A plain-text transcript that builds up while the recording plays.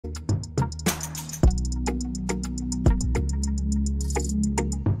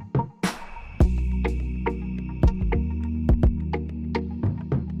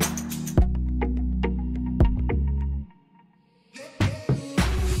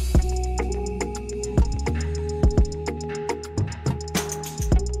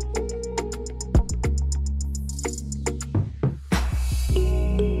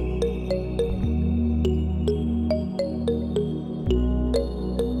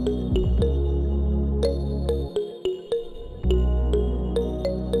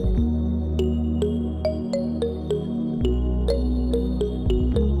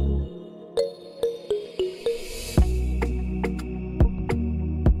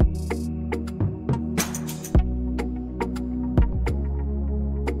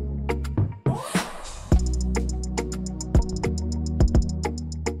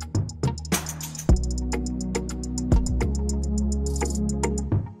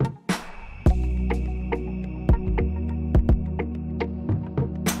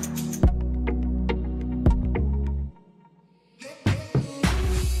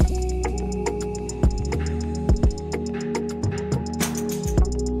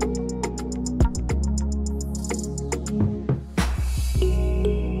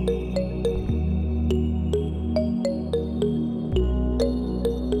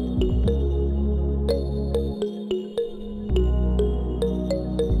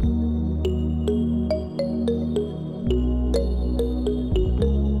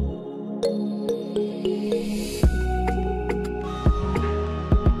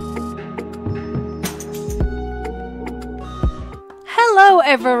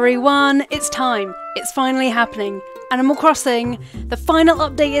everyone, it's time. It's finally happening. Animal Crossing, the final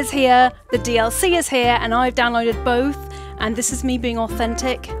update is here, the DLC is here, and I've downloaded both, and this is me being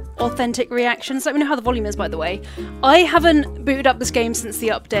authentic reactions. Let me know how the volume is, by the way. I haven't booted up this game since the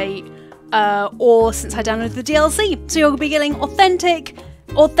update, or since I downloaded the DLC, so you'll be getting authentic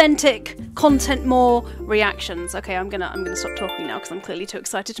content, more reactions. Okay, I'm gonna stop talking now because I'm clearly too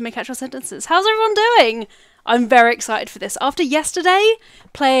excited to make actual sentences. How's everyone doing? I'm very excited for this. After yesterday,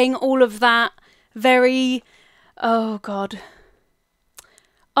 playing all of that very... oh god.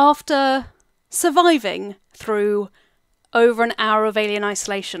 After surviving through over an hour of Alien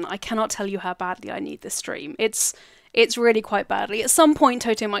Isolation, I cannot tell you how badly I need this stream. It's really quite badly. At some point,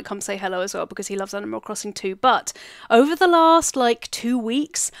 Toto might come say hello as well because he loves Animal Crossing too. But over the last, like, 2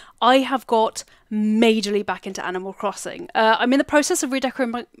 weeks, I have got majorly back into Animal Crossing. I'm in the process of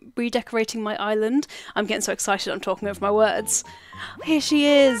redecorating my island. I'm getting so excited I'm talking over my words. Here she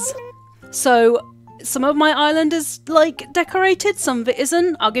is. So, some of my island is, like, decorated, some of it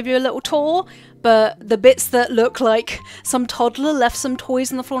isn't. I'll give you a little tour. But the bits that look like some toddler left some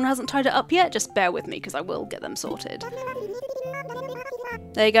toys on the floor and hasn't tied it up yet, just bear with me because I will get them sorted.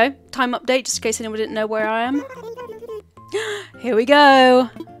 There you go. Time update, just in case anyone didn't know where I am. Here we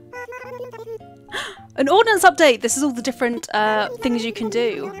go. An ordnance update. This is all the different things you can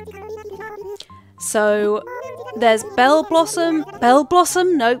do. So there's Bell Blossom. Bell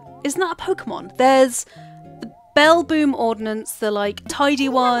Blossom? No, isn't that a Pokemon? There's the Bell Boom Ordnance, the like tidy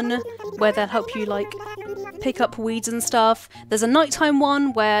one where they'll help you like pick up weeds and stuff. There's a nighttime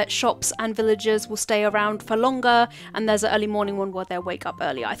one where shops and villagers will stay around for longer, and there's an early morning one where they'll wake up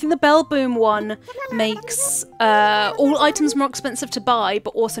earlier. I think the Bell Boom one makes all items more expensive to buy,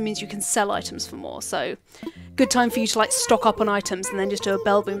 but also means you can sell items for more. So good time for you to like stock up on items and then just do a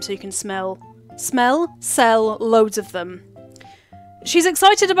Bell Boom so you can sell loads of them. She's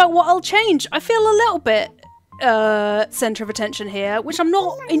excited about what I'll change. I feel a little bit centre of attention here, which I'm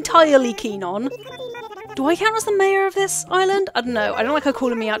not entirely keen on. Do I count as the mayor of this island? I don't know. I don't like her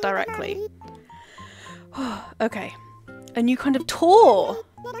calling me out directly. Okay. A new kind of tour.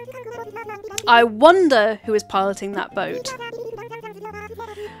 I wonder who is piloting that boat.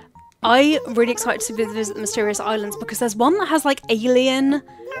 I'm really excited to visit the mysterious islands because there's one that has like alien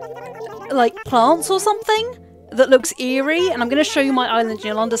like plants or something that looks eerie, and I'm going to show you my island and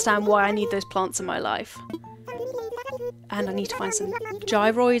you'll understand why I need those plants in my life. And I need to find some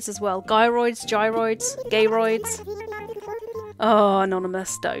gyroids as well. Gyroids, gyroids, gayroids. Oh,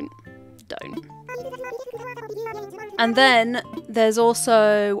 Anonymous, don't. And then there's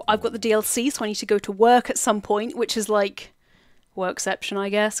also, I've got the DLC, so I need to go to work at some point, which is like workception, I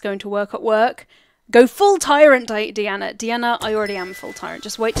guess, going to work at work. Go full tyrant, Deanna. Deanna, I already am full tyrant.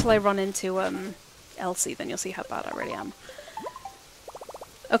 Just wait till I run into Elsie, then you'll see how bad I really am.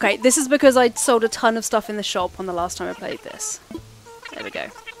 Okay, this is because I sold a ton of stuff in the shop on the last time I played this. There we go.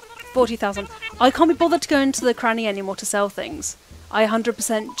 40,000. I can't be bothered to go into the cranny anymore to sell things. I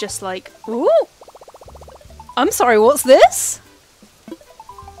 100% just like... Ooh! I'm sorry, what's this?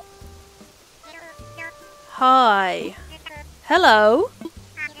 Hi. Hello?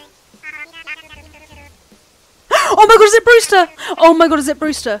 Oh my god, is it Brewster? Oh my god, is it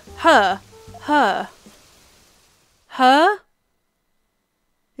Brewster? Her.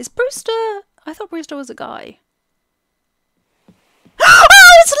 Is Brewster... I thought Brewster was a guy. Oh,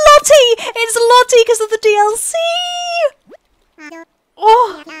 it's Lottie! It's Lottie because of the DLC!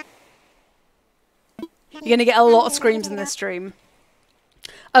 Oh! You're gonna get a lot of screams in this stream.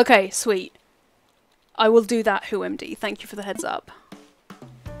 Okay, sweet. I will do that, WhoMD. Thank you for the heads up.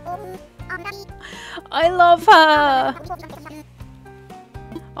 I love her!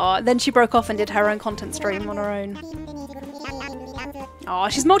 Oh, then she broke off and did her own content stream on her own. Oh,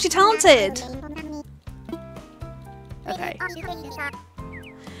 she's multi-talented! Okay.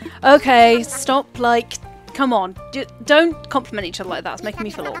 Okay, stop, like, come on. Don't compliment each other like that, it's making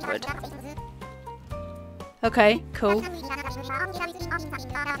me feel awkward. Okay, cool.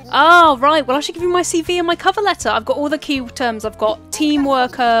 Oh, right, well I should give you my CV and my cover letter. I've got all the key terms. I've got team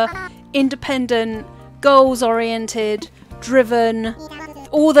worker, independent, goals-oriented, driven,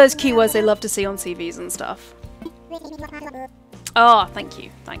 all those keywords they love to see on CVs and stuff. Oh, thank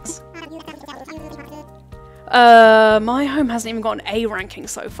you. Thanks. My home hasn't even got an A ranking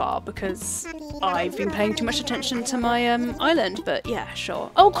so far because I've been paying too much attention to my island, but yeah,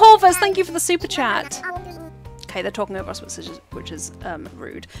 sure. Oh, Corvus, thank you for the super chat. Okay, they're talking over us, which is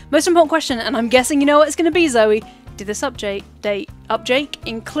rude. Most important question, and I'm guessing you know what it's going to be, Zoe. Did this update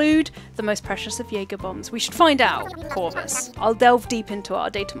include the most precious of Jaeger bombs? We should find out, Corvus. I'll delve deep into our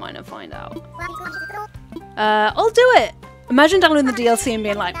data mine and find out. I'll do it. Imagine downloading the DLC and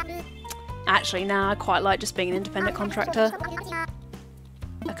being like, actually, nah, I quite like just being an independent contractor.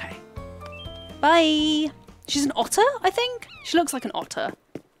 Okay. Bye! She's an otter, I think? She looks like an otter.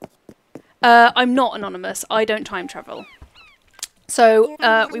 I'm not anonymous. I don't time travel. So,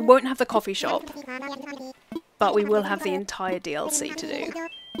 we won't have the coffee shop, but we will have the entire DLC to do.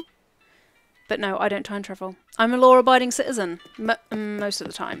 But no, I don't time travel. I'm a law-abiding citizen, most of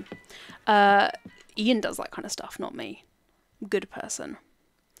the time. Ian does that kind of stuff, not me. Good person.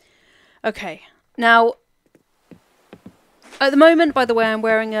 Okay, now, at the moment, by the way, I'm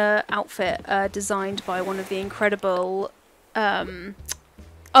wearing a outfit designed by one of the incredible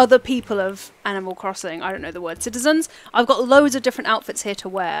other people of Animal Crossing. I don't know the word, citizens. I've got loads of different outfits here to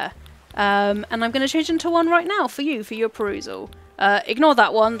wear, and I'm going to change into one right now for you, for your perusal. Ignore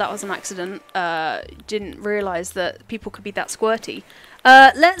that one, that was an accident. Didn't realise that people could be that squirty.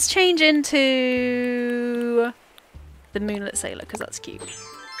 Let's change into the Moonlit Sailor, because that's cute.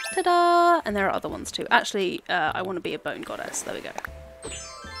 Ta-da! And there are other ones too. Actually, I want to be a bone goddess. There we go.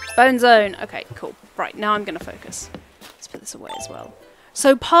 Bone zone. Okay, cool. Right, now I'm going to focus. Let's put this away as well.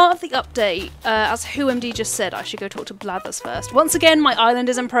 So part of the update, as WhoMD just said, I should go talk to Blathers first. Once again, my island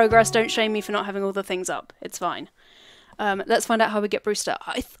is in progress. Don't shame me for not having all the things up. It's fine. Let's find out how we get Brewster.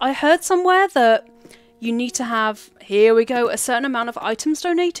 I heard somewhere that you need to have, here we go, a certain amount of items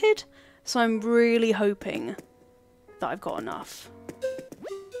donated. So I'm really hoping that I've got enough.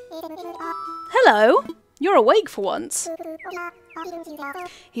 Hello! You're awake for once.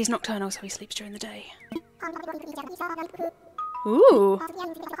 He's nocturnal, so he sleeps during the day. Ooh.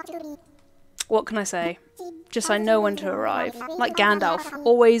 What can I say? Just I know when to arrive. Like Gandalf,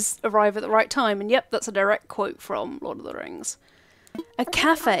 always arrive at the right time. And yep, that's a direct quote from Lord of the Rings. A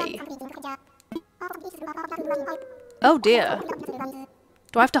cafe. Oh dear.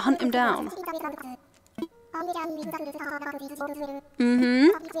 Do I have to hunt him down?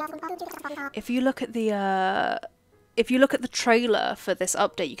 If you look at the trailer for this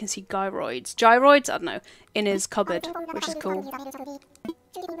update, you can see gyroids, I don't know, in his cupboard, which is cool.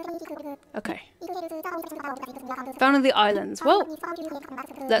 Okay. Found in the islands. Well,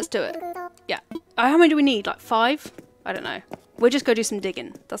 let's do it. Yeah. How many do we need? Like 5? I don't know. We'll just go do some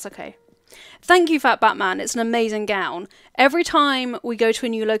digging. That's okay. Thank you, Fat Batman. It's an amazing gown. Every time we go to a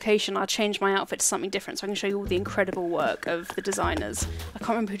new location, I'll change my outfit to something different so I can show you all the incredible work of the designers. I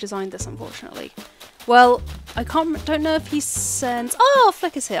can't remember who designed this, unfortunately. Well, don't know if he sends... Oh,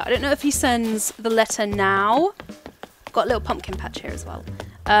 Flick is here. I don't know if he sends the letter now. Got a little pumpkin patch here as well.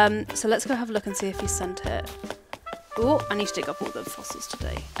 So let's go have a look and see if he sent it. Oh, I need to dig up all the fossils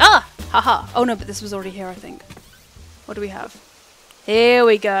today. Ah! Haha. Oh no, but this was already here, I think. What do we have? Here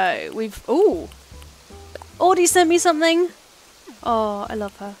we go. Ooh. Audie sent me something. Oh, I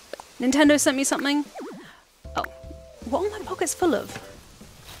love her. Nintendo sent me something. Oh. What are my pockets full of?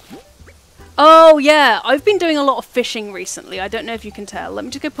 Oh, yeah. I've been doing a lot of fishing recently. I don't know if you can tell. Let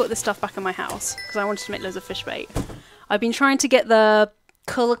me just go put this stuff back in my house, because I wanted to make loads of fish bait. I've been trying to get the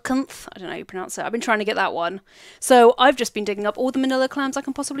coelacanth. I don't know how you pronounce it. I've been trying to get that one. So I've just been digging up all the manila clams I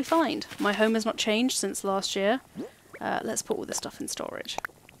can possibly find. My home has not changed since last year. Let's put all this stuff in storage.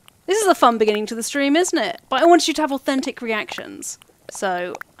 This is a fun beginning to the stream, isn't it? But I wanted you to have authentic reactions.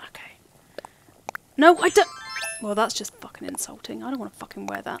 So, okay. No, I don't... Well, that's just fucking insulting. I don't want to fucking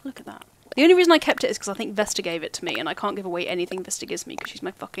wear that. Look at that. The only reason I kept it is because I think Vesta gave it to me, and I can't give away anything Vesta gives me because she's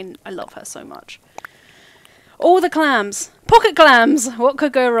my fucking... I love her so much. All the clams. Pocket clams! What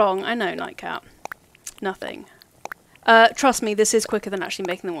could go wrong? I know, Nightcat. Nothing. Trust me, this is quicker than actually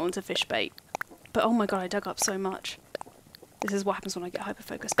making them all into fish bait. But oh my god, I dug up so much. This is what happens when I get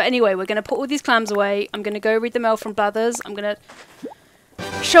hyper-focused. But anyway, we're going to put all these clams away. I'm going to go read the mail from Blathers. I'm going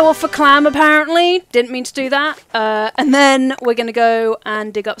to show off a clam, apparently. Didn't mean to do that. And then we're going to go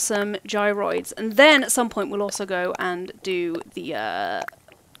and dig up some gyroids. And then at some point we'll also go and do the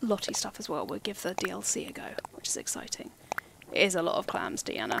Lottie stuff as well. We'll give the DLC a go, which is exciting. It is a lot of clams,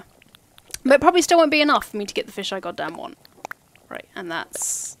 Deanna. But it probably still won't be enough for me to get the fish I goddamn want. Right, and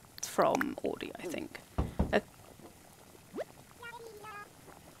that's from Audie, I think.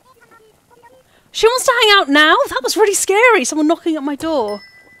 She wants to hang out now? That was really scary. Someone knocking at my door.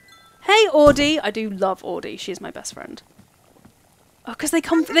 Hey, Audie. I do love Audie. She is my best friend. Oh, because they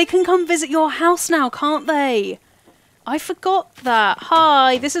can come visit your house now, can't they? I forgot that.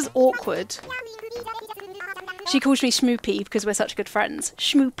 Hi, this is awkward. She calls me Schmoopy because we're such good friends.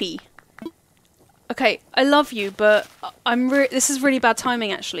 Schmoopy. Okay, I love you, but this is really bad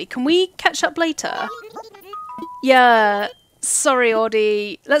timing, actually. Can we catch up later? Yeah. Sorry,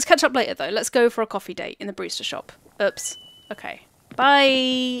 Audie. Let's catch up later, though. Let's go for a coffee date in the Brewster shop. Oops. Okay.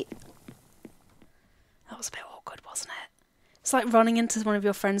 Bye. That was a bit awkward, wasn't it? It's like running into one of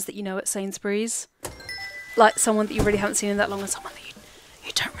your friends that you know at Sainsbury's. Like someone that you really haven't seen in that long and someone that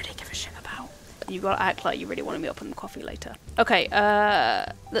you don't really give a shit about. And you've got to act like you really want to meet up on the coffee later. Okay,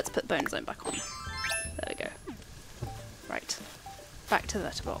 let's put Bone Zone back on. There we go. Right. Back to the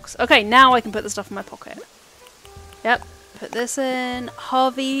letterbox. Okay, now I can put the stuff in my pocket. Yep. Put this in.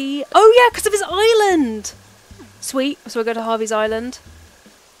 Harvey. Oh yeah, because of his island! Sweet. So we'll go to Harvey's island.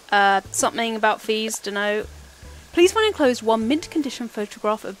 Something about fees, dunno. Please find enclosed one mint condition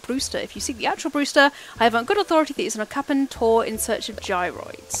photograph of Brewster. If you seek the actual Brewster, I have on good authority that he's on a Cap'n tour in search of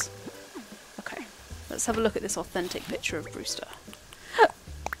gyroids. Okay, let's have a look at this authentic picture of Brewster.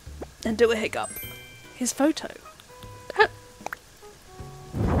 And do a hiccup. His photo.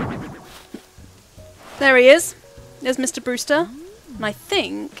 There he is. There's Mr. Brewster. And I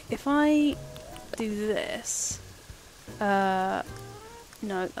think if I do this... no,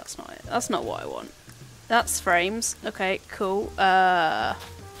 that's not it. That's not what I want. That's frames. Okay, cool. How...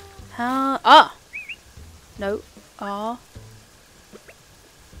 Ah! No. Ah.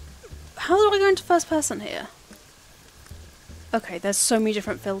 How do I go into first person here? Okay, there's so many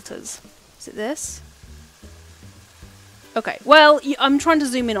different filters. Is it this? Okay, well, I'm trying to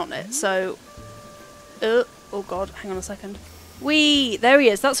zoom in on it, so... oh god, hang on a second. Whee! There he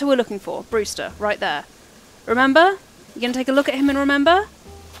is. That's who we're looking for. Brewster, right there. Remember? You gonna take a look at him and remember?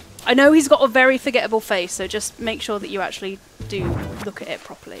 I know he's got a very forgettable face, so just make sure that you actually do look at it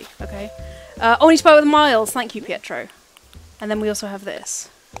properly, okay? Only spoke with Miles. Thank you, Pietro. And then we also have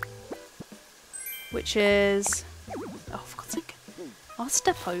this. Which is... Oh, for God's sake. I'll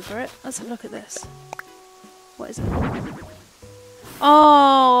step over it. Let's have a look at this. What is it?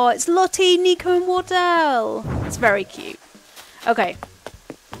 Oh, it's Lottie, Nico and Wardell. It's very cute. Okay.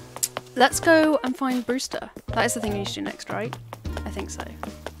 Let's go and find Brewster. That is the thing we need to do next, right? I think so.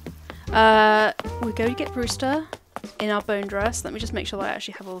 We go to get Brewster in our bone dress. Let me just make sure that I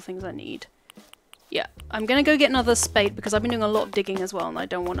actually have all the things I need. Yeah, I'm gonna go get another spade because I've been doing a lot of digging as well and I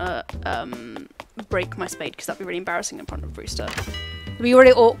don't want to break my spade because that'd be really embarrassing in front of Brewster. It'd be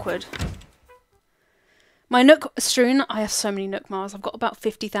really awkward. My Nook strewn, I have so many Nook miles. I've got about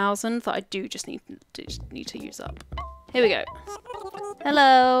 50,000 that I do just need to use up. Here we go.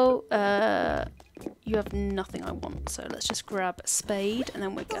 Hello. You have nothing I want, so let's just grab a spade and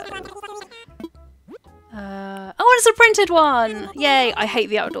then we go. Oh, it's a printed one! Yay! I hate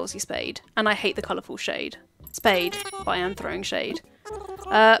the outdoorsy spade, and I hate the colourful shade. Spade, but I am throwing shade.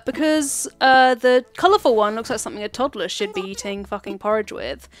 Because the colourful one looks like something a toddler should be eating fucking porridge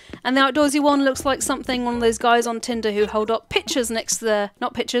with, and the outdoorsy one looks like something one of those guys on Tinder who hold up pictures next to their,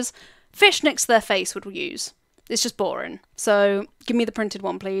 not pictures, fish next to their face would use. It's just boring. So give me the printed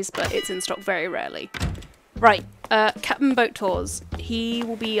one, please, but it's in stock very rarely. Right, Captain Boat Tours. He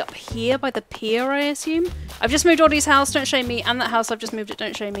will be up here by the pier, I assume. I've just moved Audie's house, don't shame me, and that house I've just moved it,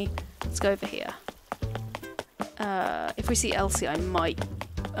 don't shame me. Let's go over here. If we see Elsie, I might...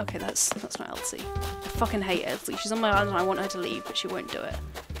 Okay, that's not Elsie. I fucking hate Elsie. She's on my island and I want her to leave, but she won't do it.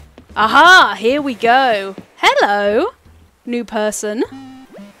 Aha! Here we go! Hello! New person.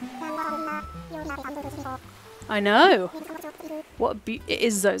 I know. What it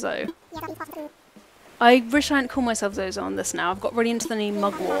is Zozo. I wish I hadn't called myself Zozo on this now. I've got really into the name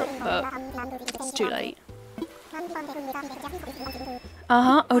Mugwort, but it's too late.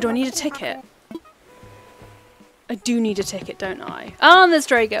 Uh-huh. Oh, do I need a ticket? I do need a ticket, don't I? Oh, and there's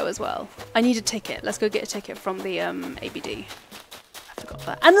Drago as well. I need a ticket. Let's go get a ticket from the ABD. I forgot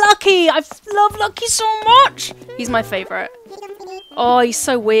that. And Lucky! I love Lucky so much! He's my favourite. Oh, he's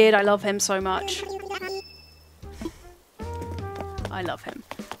so weird. I love him so much. I love him.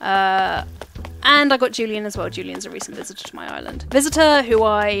 And I got Julian as well. Julian's a recent visitor to my island. Visitor who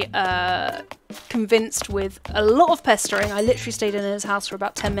I convinced with a lot of pestering. I literally stayed in his house for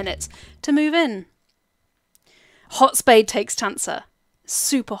about 10 minutes to move in. Hot spade takes Tanser.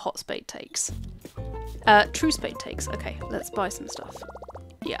 Super hot spade takes. True spade takes. Okay, let's buy some stuff.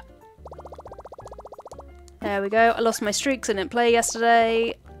 Yeah. There we go. I lost my streaks. I didn't play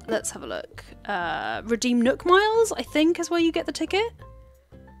yesterday. Let's have a look. Redeem Nook Miles, I think, is where you get the ticket.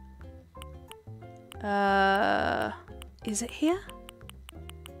 Is it here?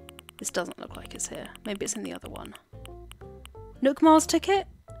 This doesn't look like it's here. Maybe it's in the other one. Nook Miles ticket?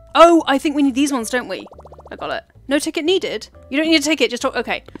 Oh, I think we need these ones, don't we? I got it. No ticket needed? You don't need a ticket, just talk.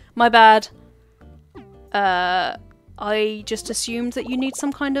 Okay, my bad. I just assumed that you need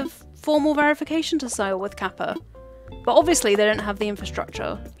some kind of formal verification to sail with Kappa. But obviously they don't have the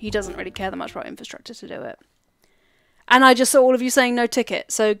infrastructure. He doesn't really care that much about infrastructure to do it. And I just saw all of you saying no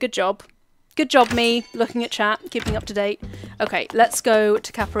ticket, so good job. Good job, me, looking at chat, keeping up to date. Okay, let's go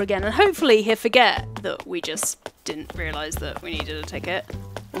to Kappa again, and hopefully he'll forget that we just didn't realise that we needed a ticket.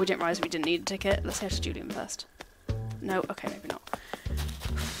 Or we didn't realise we didn't need a ticket. Let's head to Julian first. No, okay, maybe not.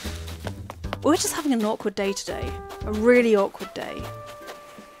 We're just having an awkward day today. A really awkward day.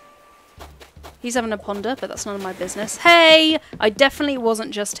 He's having a ponder, but that's none of my business. Hey! I definitely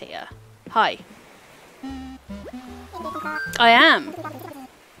wasn't just here. Hi. I am.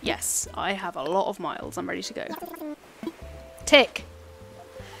 Yes, I have a lot of miles. I'm ready to go. Tick.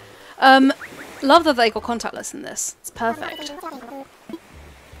 Love that they got contactless in this. It's perfect.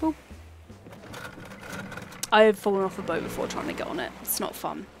 Boop. I have fallen off a boat before trying to get on it. It's not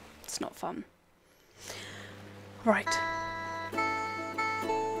fun. It's not fun. Right.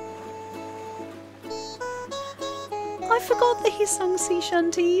 I forgot that he sung sea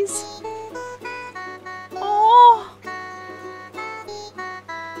shanties. Oh.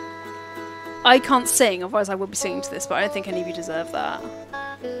 I can't sing, otherwise I would be singing to this, but I don't think any of you deserve that.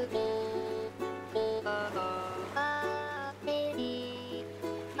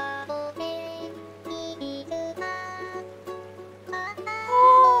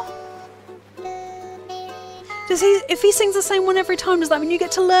 Oh. Does he? If he sings the same one every time, does that mean you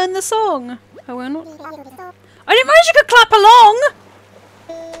get to learn the song? Oh, we're not. I didn't realize you could clap along!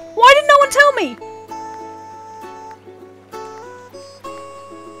 Why did no one tell me?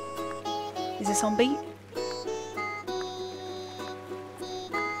 Is this on beat?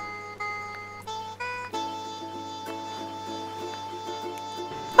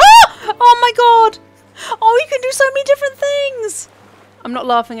 Ah! Oh my god! Oh, you can do so many different things! I'm not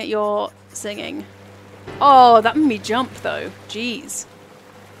laughing at your singing. Oh, that made me jump though. Jeez.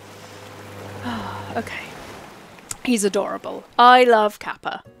 Okay. He's adorable. I love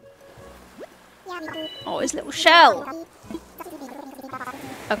Kappa. Oh, his little shell.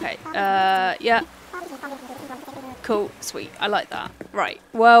 Okay, yeah. Cool, sweet. I like that. Right.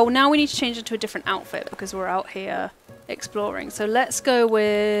 Well, now we need to change into a different outfit because we're out here exploring. So let's go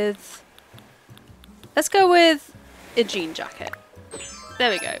with a jean jacket.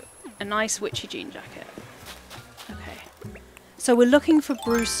 There we go. A nice witchy jean jacket. Okay. So we're looking for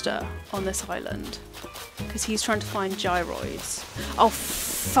Brewster on this island. Because he's trying to find gyroids. Oh,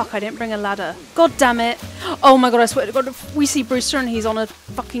 fuck, I didn't bring a ladder. God damn it. Oh my god, I swear to god, if we see Brewster and he's on a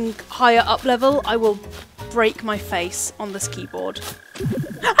fucking higher up level, I will break my face on this keyboard.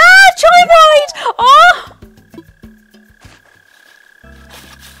 Ah, gyroid! Oh!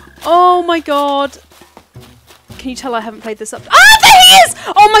 Oh my god. Can you tell I haven't played this up? Ah, there he is!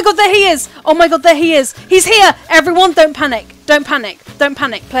 Oh my god, there he is! Oh my god, there he is! He's here! Everyone, don't panic. Don't panic. Don't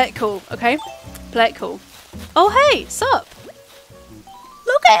panic. Play it cool, okay? Play it cool. Oh, hey, sup?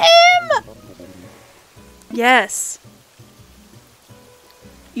 Look at him! Yes.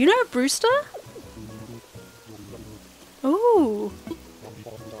 You know Brewster? Ooh.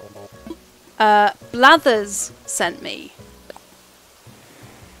 Blathers sent me.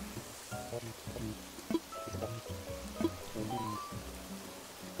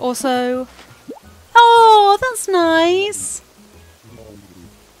 Also... Oh, that's nice.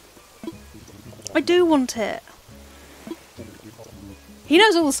 I do want it. He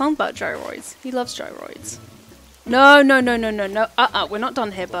knows all the songs about gyroids. He loves gyroids. No, no, no, no, no, no. We're not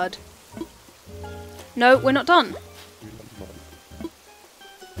done here, bud. No, we're not done.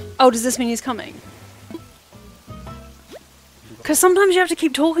 Oh, does this mean he's coming? Because sometimes you have to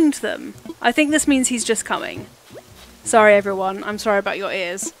keep talking to them. I think this means he's just coming. Sorry, everyone. I'm sorry about your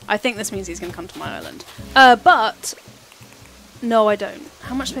ears. I think this means he's going to come to my island. But... No, I don't.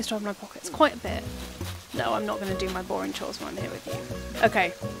 How much space do I have in my pockets? Quite a bit. No, I'm not going to do my boring chores when I'm here with you.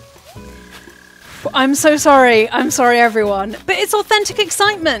 Okay. I'm so sorry. I'm sorry, everyone. But it's authentic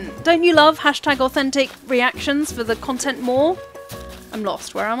excitement. Don't you love hashtag authentic reactions for the content more? I'm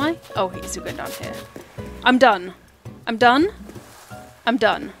lost. Where am I? Oh, he's still going down here. I'm done. I'm done? I'm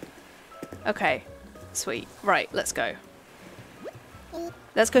done. Okay. Sweet. Right, let's go.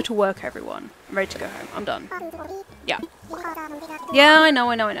 Let's go to work, everyone. I'm ready to go home. I'm done. Yeah. Yeah, I know.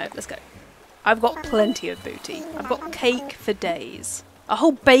 Let's go. I've got plenty of booty. I've got cake for days. A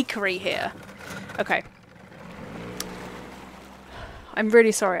whole bakery here. Okay. I'm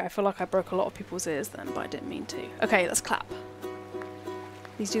really sorry. I feel like I broke a lot of people's ears then, but I didn't mean to. Okay, let's clap.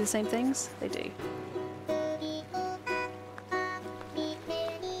 These do the same things? They do.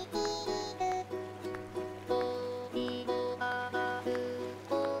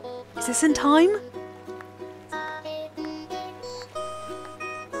 Is this in time?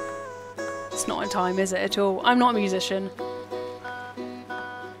 It's not in time, is it, at all? I'm not a musician.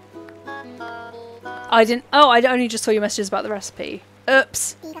 I didn't... Oh, I only just saw your messages about the recipe.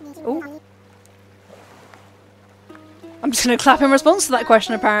 Oops. Oh. I'm just going to clap in response to that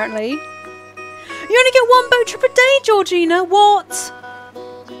question, apparently. You only get 1 boat trip a day, Georgina. What?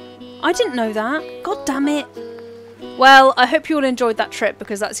 I didn't know that. God damn it. Well, I hope you all enjoyed that trip,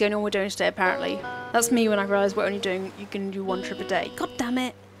 because that's the only one we're doing today, apparently. That's me when I realised we're only doing... You can do 1 trip a day. God damn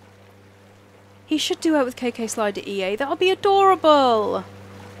it. He should do it with KK Slider EA. That would be adorable.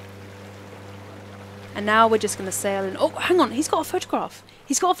 And now we're just going to sail in... Oh, hang on. He's got a photograph.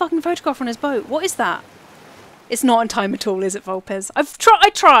 He's got a fucking photograph on his boat. What is that? It's not in time at all, is it, Volpez? I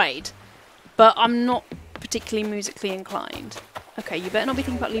tried. But I'm not particularly musically inclined. Okay, you better not be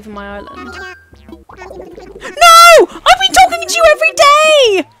thinking about leaving my island. No! I've been talking to you every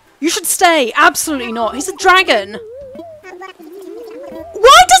day! You should stay. Absolutely not. He's a dragon.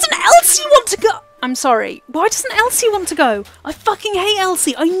 Why doesn't Elsie want to go? I'm sorry. Why doesn't Elsie want to go? I fucking hate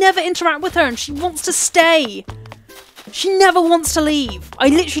Elsie. I never interact with her and she wants to stay. She never wants to leave. I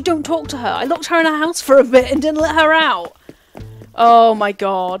literally don't talk to her. I locked her in a house for a bit and didn't let her out. Oh my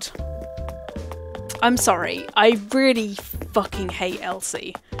god. I'm sorry. I really fucking hate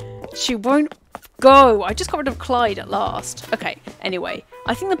Elsie. She won't go. I just got rid of Clyde at last. Okay, anyway.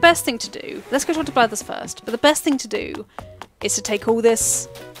 I think the best thing to do... Let's go talk to Blathers first. But the best thing to do is to take all this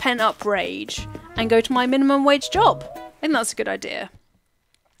pent-up rage and go to my minimum wage job. I think that's a good idea.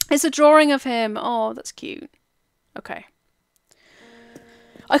 It's a drawing of him. Oh, that's cute. Okay.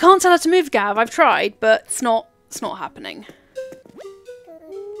 I can't tell her to move, Gav. I've tried, but it's not happening.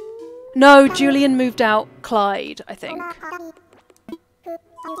 No, Julian moved out Clyde, I think.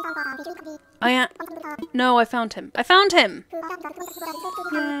 No, I found him. I found him!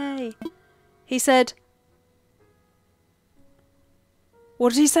 Yay. He said...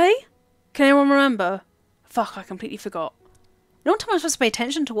 What did he say? Can anyone remember? Fuck, I completely forgot. No time I'm supposed to pay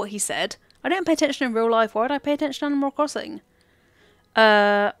attention to what he said. I don't pay attention in real life. Why would I pay attention on Animal Crossing?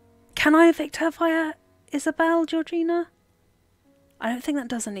 Can I evict her via Isabel, Georgina? I don't think that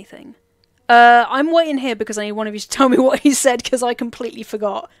does anything. I'm waiting here because I need one of you to tell me what he said because I completely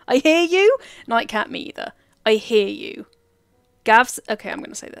forgot. I hear you. Nightcat, me either. I hear you. Gav's... Okay, I'm going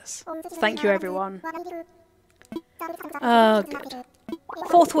to say this. Thank you, everyone. Oh, good.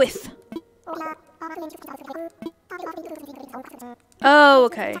 Forthwith. Oh,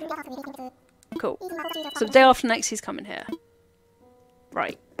 okay. Cool. So the day after next, he's coming here.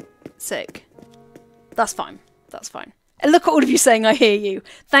 Right. Sick. That's fine. That's fine. And look at all of you saying I hear you.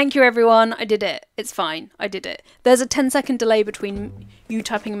 Thank you, everyone. I did it. It's fine. I did it. There's a 10-second delay between you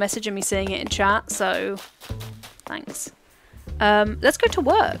typing a message and me seeing it in chat, so thanks. Let's go to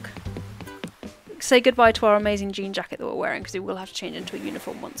work. Say goodbye to our amazing jean jacket that we're wearing because we will have to change into a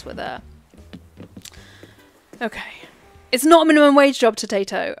uniform once we're there. Okay. It's not a minimum wage job,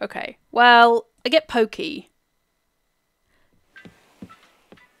 Tato. Okay. Well, I get pokey.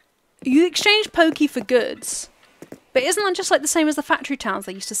 You exchange pokey for goods. But isn't that just like the same as the factory towns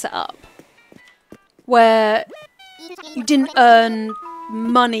they used to set up? Where you didn't earn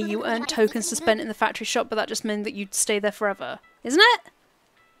money, you earned tokens to spend in the factory shop, but that just meant that you'd stay there forever. Isn't it?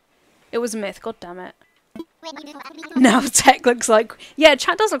 It was a myth, god damn it. Now tech looks like... Yeah,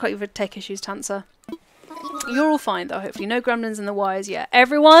 chat does look like you've had tech issues, Tanser. You're all fine though, hopefully. No gremlins in the wires yet.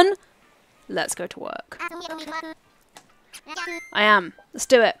 Everyone, let's go to work. I am. Let's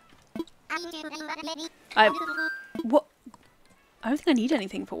do it. What? I don't think I need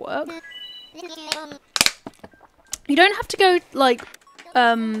anything for work. You don't have to go, like,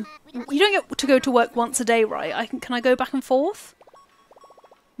 you don't get to go to work once a day, right? Can I go back and forth?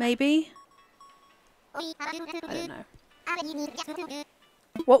 Maybe? I don't know.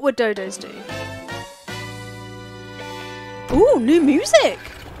 What would dodos do? Ooh, new music!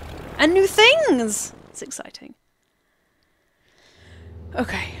 And new things! It's exciting.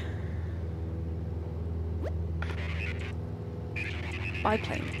 Okay.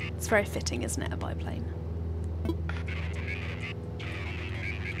 Biplane. It's very fitting, isn't it, a biplane?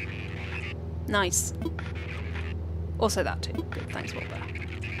 Nice. Also that too. Good, thanks, Wilbur.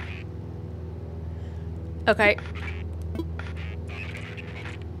 Okay.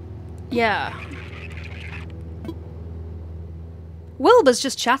 Yeah. Wilbur's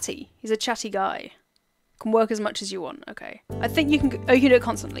just chatty. He's a chatty guy. Can work as much as you want. Okay. I think you can... Oh, you can do it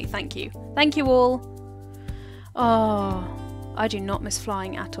constantly. Thank you. Thank you all. Oh... I do not miss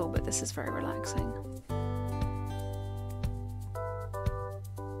flying at all, but this is very relaxing.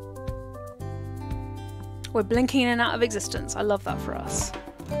 We're blinking in and out of existence. I love that for us.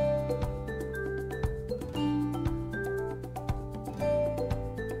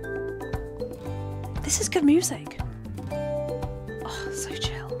 This is good music. Oh, so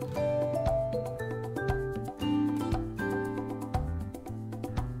chill.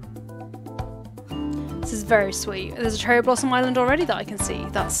 This is Very sweet. There's a Cherry Blossom Island already that I can see.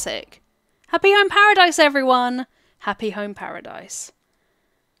 That's sick. Happy Home Paradise, everyone! Happy Home Paradise.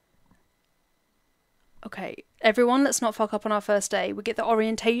 Okay, everyone, let's not fuck up on our first day. We get the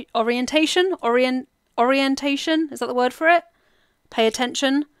orientation? Orientation? Is that the word for it? Pay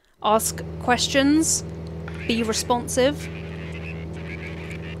attention. Ask questions. Be responsive.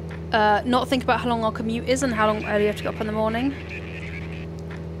 Not think about how long our commute is and how long early you have to get up in the morning.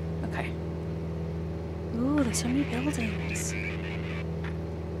 Okay. Ooh, there's so many buildings.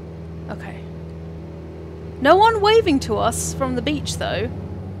 Okay. No one waving to us from the beach, though,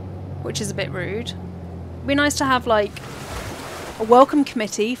 which is a bit rude. It'd be nice to have, like, a welcome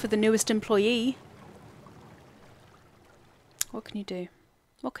committee for the newest employee. What can you do?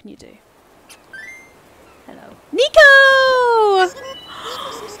 What can you do? Hello. Nico!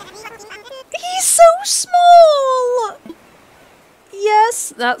 He's so small!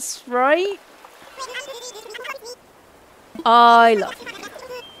 Yes, that's right. I love him.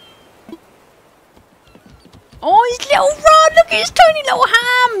 Oh, his little rod! Look at his tiny little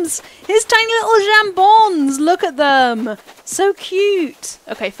hams! His tiny little jambons! Look at them! So cute!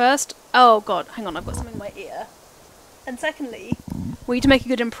 Okay, first... Oh god, hang on, I've got something in my ear. And secondly, we need to make a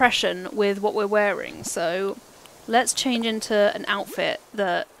good impression with what we're wearing, so let's change into an outfit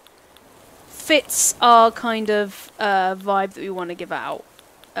that fits our kind of vibe that we want to give out.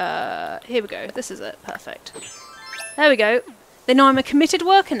 Here we go, this is it, perfect. There we go. They know I'm a committed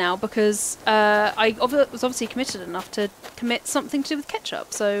worker now because I was obviously committed enough to commit something to do with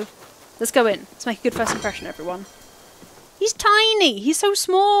ketchup, so let's go in. Let's make a good first impression, everyone. He's tiny! He's so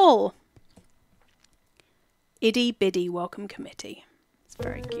small! Itty bitty welcome committee. It's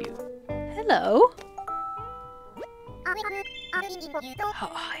very cute. Hello. Her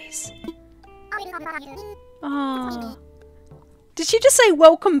eyes. Oh. Did she just say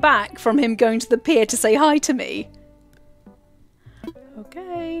welcome back from him going to the pier to say hi to me?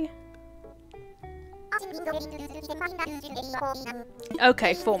 Okay.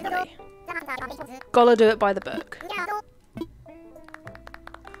 Okay, formally. Gotta do it by the book.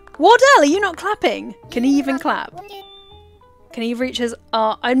 Wardell, are you not clapping? Can he even clap? Can he reach his...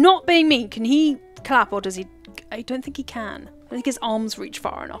 I'm not being mean. Can he clap or does he... I don't think he can. I don't think his arms reach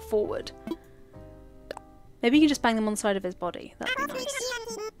far enough forward. Maybe you can just bang them on the side of his body. That'd be nice.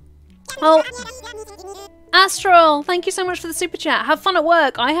 Oh, Astral, thank you so much for the super chat. Have fun at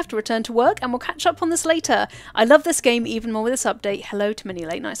work. I have to return to work and we'll catch up on this later. I love this game even more with this update. Hello to many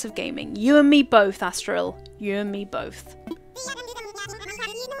late nights of gaming. You and me both, Astral. You and me both.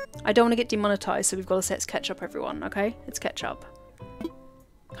 I don't want to get demonetized, so we've got to say it's ketchup, everyone, okay? It's ketchup.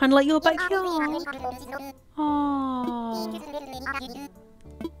 Kind of like your backyard. Oh,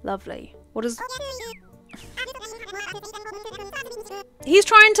 lovely. What is... He's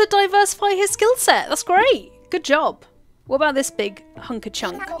trying to diversify his skill set. That's great. Good job. What about this big hunk of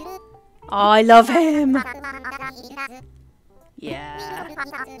chunk? Oh, I love him. Yeah.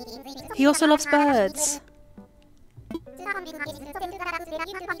 He also loves birds.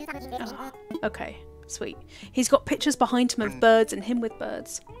 Oh, okay, sweet. He's got pictures behind him of birds and him with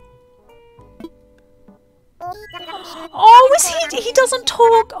birds. Oh, is he doesn't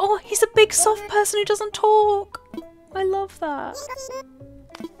talk. Oh, he's a big soft person who doesn't talk. I love that.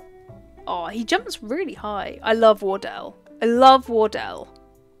 Oh, he jumps really high. I love Wardell. I love Wardell.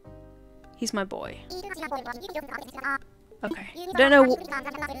 He's my boy. Okay. I don't know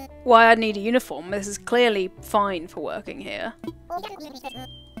why I'd need a uniform. This is clearly fine for working here.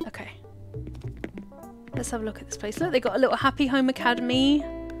 Okay. Let's have a look at this place. Look, they got a little Happy Home Academy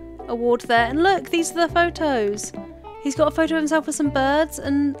award there. And look, these are the photos. He's got a photo of himself with some birds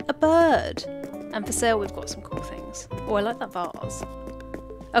and a bird. And for sale, we've got some cool things. Oh, I like that vase.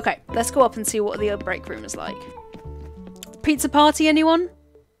 Okay, let's go up and see what the break room is like. Pizza party, anyone?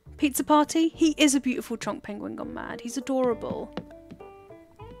 Pizza party? He is a beautiful chunk penguin gone mad. He's adorable.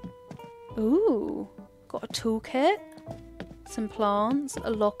 Ooh, got a toolkit, some plants, a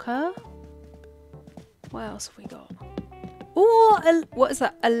locker. What else have we got? Ooh, what is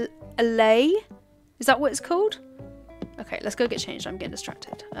that? A lay? Is that what it's called? Okay, let's go get changed. I'm getting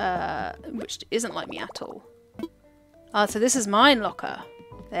distracted. Which isn't like me at all. Ah, so this is my locker.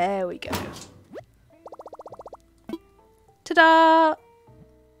 There we go. Ta-da!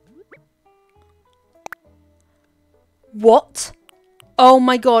 What? Oh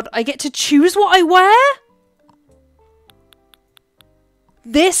my god, I get to choose what I wear?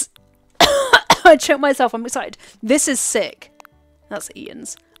 This... I choked myself, I'm excited. This is sick. That's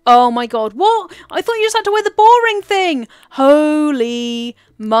Ian's. Oh my god, what? I thought you just had to wear the boring thing! Holy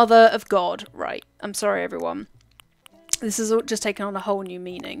mother of god. Right, I'm sorry everyone. This has just taken on a whole new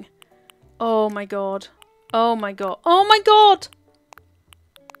meaning. Oh my god. Oh my god. Oh my god!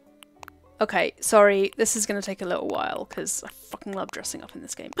 Okay, sorry. This is going to take a little while because I fucking love dressing up in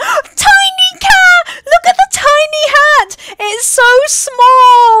this game. Tiny cat! Look at the tiny hat! It's so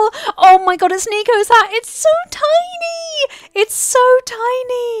small! Oh my god, it's Nico's hat. It's so tiny! It's so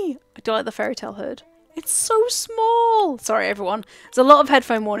tiny! I do like the fairy tale hood. It's so small! Sorry, everyone. There's a lot of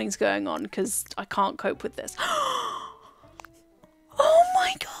headphone warnings going on because I can't cope with this. Oh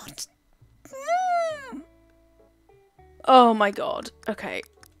my god! Oh my god. Okay.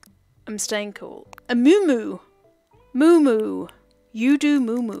 I'm staying cool. A moo-moo. Moo-moo. You do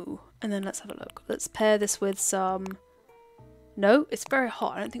moo-moo. And then let's have a look. Let's pair this with some... No, it's very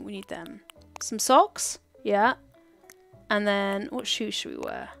hot. I don't think we need them. Some socks? Yeah. And then what shoes should we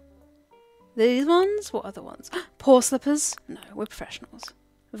wear? These ones? What other ones? Paw slippers? No, we're professionals.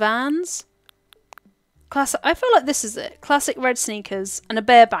 Vans? Classic. I feel like this is it. Classic red sneakers and a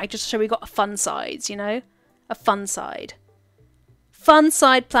bear bag just to show we got a fun sides, you know? A fun side. Fun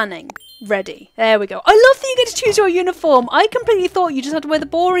side planning. Ready. There we go. I love that you get to choose your uniform. I completely thought you just had to wear the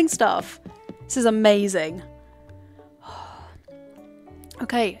boring stuff. This is amazing.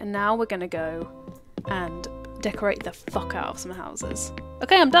 Okay, and now we're going to go and decorate the fuck out of some houses.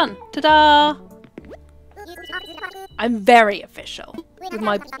 Okay, I'm done. Ta-da! I'm very official with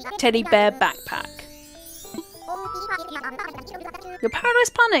my teddy bear backpack. Your paradise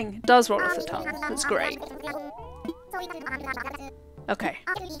planning does roll off the tongue. That's great. Okay.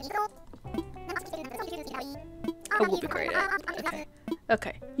 I will be great at it. Okay.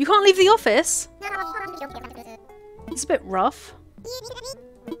 Okay. You can't leave the office? It's a bit rough.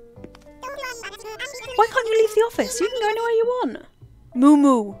 Why can't you leave the office? You can go anywhere you want. Moo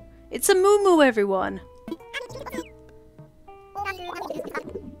moo. It's a moo moo, everyone.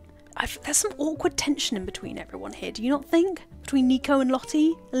 There's some awkward tension in between everyone here, do you not think? Between Nico and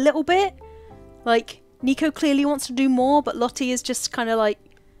Lottie? A little bit? Like, Nico clearly wants to do more, but Lottie is just kind of like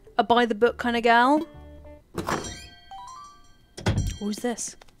a by-the-book kind of gal. Who's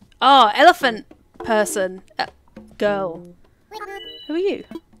this? Ah, elephant person. Girl. Who are you?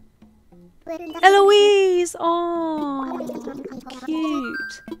 Eloise! Oh,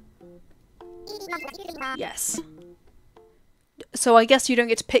 cute. Yes. So I guess you don't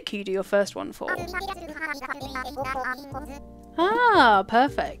get to pick who you do your first one for. Ah,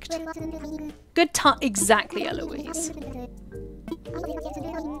 perfect. Good time. Exactly, Eloise.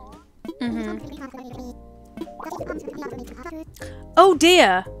 Oh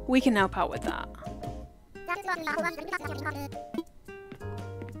dear, we can help out with that.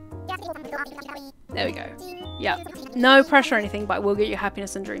 There we go. Yeah, no pressure or anything, but we'll get your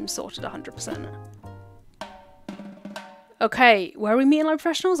happiness and dreams sorted 100%. Okay, where are we meeting like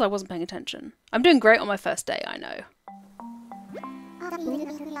professionals? I wasn't paying attention. I'm doing great on my first day, I know.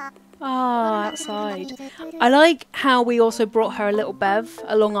 Ah, outside. I like how we also brought her a little bev,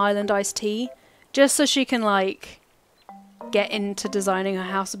 a Long Island iced tea, just so she can like get into designing her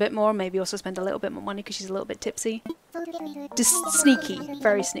house a bit more, maybe also spend a little bit more money because she's a little bit tipsy. Just sneaky,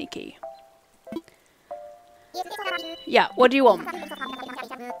 very sneaky. Yeah, what do you want?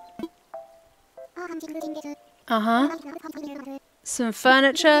 Uh-huh. Some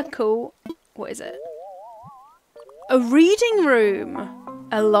furniture, cool. What is it? A reading room!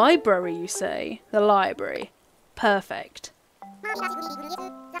 A library, you say? The library. Perfect.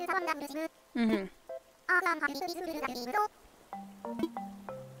 Mm-hmm.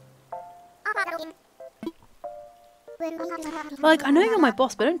 Like, I know you're my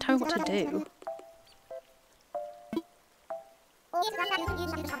boss, but don't tell me what to do.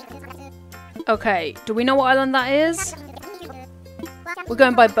 Okay, do we know what island that is? We're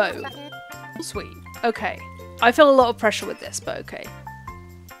going by boat. Sweet. Okay. I feel a lot of pressure with this, but okay.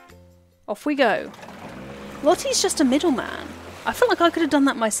 Off we go. Lottie's just a middleman. I feel like I could have done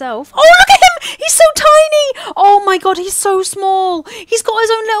that myself. Oh, look at him! He's so tiny! Oh my god, he's so small! He's got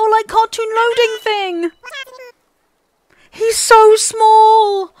his own little, like, cartoon loading thing! He's so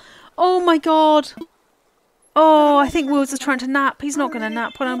small! Oh my god. Oh, I think Wills is trying to nap. He's not going to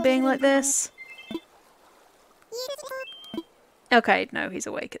nap when I'm being like this. Okay, no, he's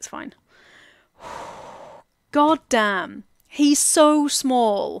awake. It's fine. God damn. He's so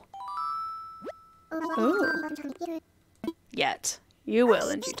small. Oh. Yet. You will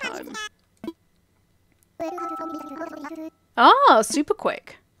in due time. Ah, super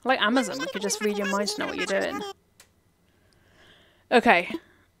quick. Like Amazon, you could just read your mind to know what you're doing. Okay.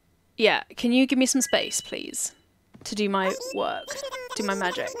 Yeah, can you give me some space, please? To do my work. Do my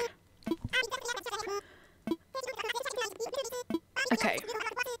magic. Okay.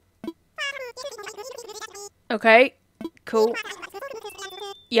 Okay. Cool.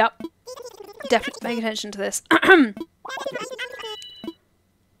 Yep. Definitely. Paying attention to this.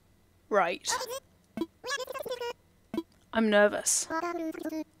 Right. I'm nervous.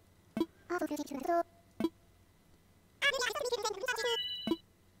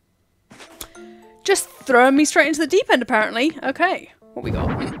 Just throwing me straight into the deep end, apparently. Okay, what we got?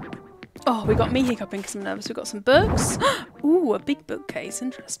 Oh, we got me hiccuping because I'm nervous. We got some books. Ooh, a big bookcase.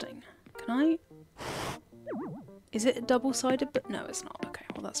 Interesting. Can I? Is it a double-sided book? No, it's not. Okay,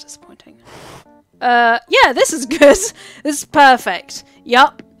 well that's disappointing. Yeah, this is good. This is perfect.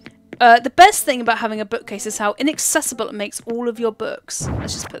 Yup. The best thing about having a bookcase is how inaccessible it makes all of your books.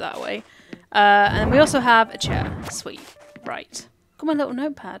 Let's just put that away. And we also have a chair. Sweet. Right. Got my little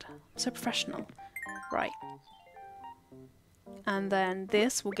notepad. So professional. Right. And then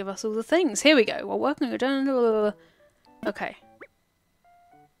this will give us all the things. Here we go. We're working on... Okay.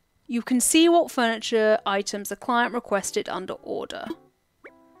 You can see what furniture items the client requested under order.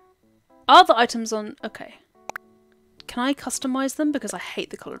 Are the items on... Okay. Can I customize them? Because I hate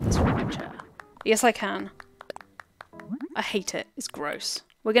the colour of this rocking chair. Yes, I can. I hate it. It's gross.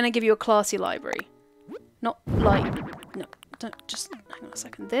 We're going to give you a classy library. Not like... No, don't... Just hang on a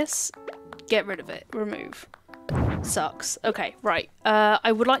second. This... Get rid of it. Remove. Sucks. Okay, right.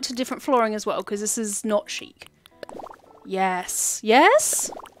 I would like to different flooring as well, because this is not chic. Yes.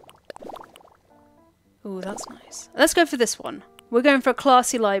 Yes? Ooh, that's nice. Let's go for this one. We're going for a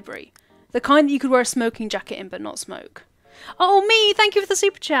classy library. The kind that you could wear a smoking jacket in, but not smoke. Oh, me! Thank you for the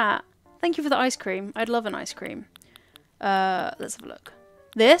super chat! Thank you for the ice cream. I'd love an ice cream. Let's have a look.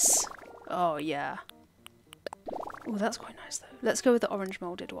 This? Oh, yeah. Oh, that's quite nice, though. Let's go with the orange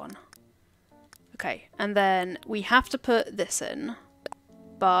moulded one. Okay, and then we have to put this in,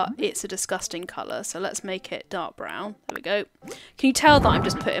 but it's a disgusting colour, so let's make it dark brown. There we go. Can you tell that I'm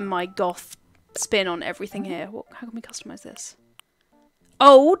just putting my goth spin on everything here? How can we customise this?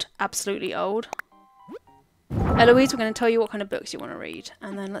 Old. Absolutely old. Eloise, we're going to tell you what kind of books you want to read,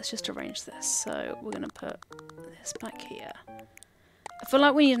 and then let's just arrange this. So we're going to put this back here. I feel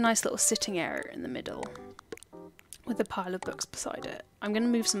like we need a nice little sitting area in the middle with a pile of books beside it. I'm going to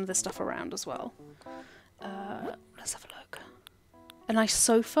move some of this stuff around as well. Let's have a look. A nice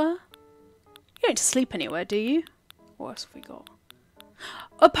sofa? You don't need to sleep anywhere, do you? What else have we got?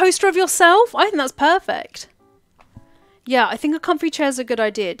 A poster of yourself? I think that's perfect. Yeah, I think a comfy chair is a good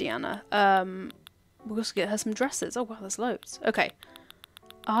idea, Deanna. We'll also get her some dresses. Oh wow, there's loads. Okay.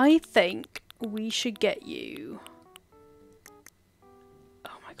 I think we should get you...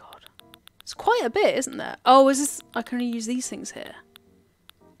 Oh my god. It's quite a bit, isn't there? Oh, is this... I can only use these things here.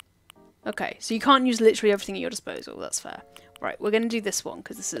 Okay, so you can't use literally everything at your disposal. That's fair. Right, we're going to do this one,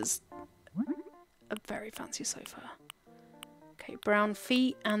 because this is a very fancy sofa. Okay, brown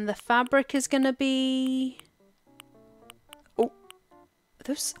feet, and the fabric is going to be... Oh.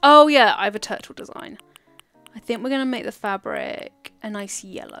 This... Oh, yeah, I have a turtle design. I think we're going to make the fabric a nice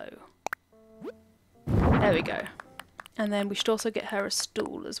yellow. There we go. And then we should also get her a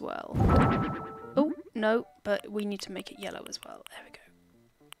stool as well. Oh, no, but we need to make it yellow as well. There we go.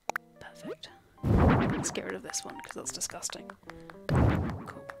 Perfect. Let's get rid of this one, because that's disgusting.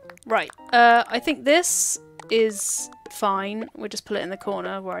 Cool. Right, I think this is fine. We'll just put it in the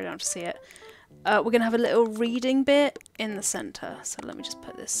corner where I don't have to see it. We're going to have a little reading bit in the centre. So let me just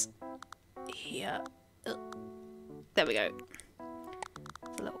put this here. There we go.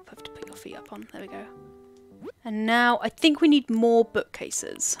 A little puff to put your feet up on. There we go. And now I think we need more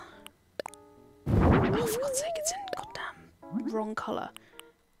bookcases. Oh, for God's sake, it's in goddamn wrong colour.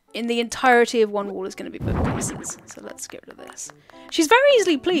 In the entirety of one wall is going to be bookcases. So let's get rid of this. She's very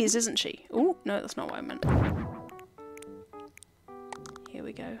easily pleased, isn't she? Oh, no, that's not what I meant. Here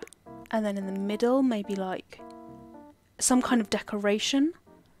we go. And then in the middle, maybe like some kind of decoration.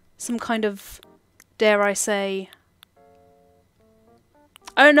 Some kind of, dare I say...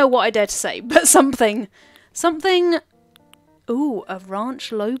 I don't know what I dare to say, but something... Something... Ooh, a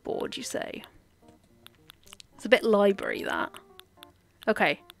ranch lowboard, you say? It's a bit library, that.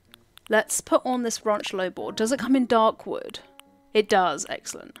 Okay. Let's put on this ranch lowboard. Does it come in dark wood? It does.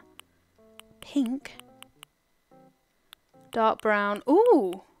 Excellent. Pink. Dark brown.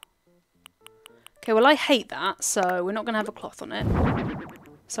 Ooh. Okay, well I hate that, so we're not going to have a cloth on it.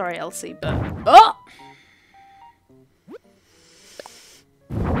 Sorry, Elsie, but... Oh!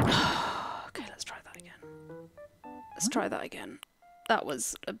 Okay, let's try that again. Let's try that again. That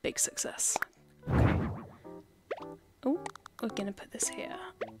was a big success. Okay. Oh, we're going to put this here.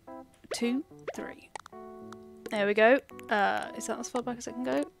 2, 3. There we go. Is that as far back as it can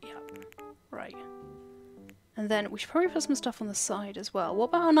go? Yeah. Right. And then we should probably put some stuff on the side as well. What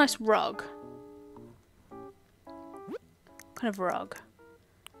about a nice rug? What kind of rug?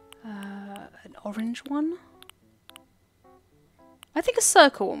 An orange one? I think a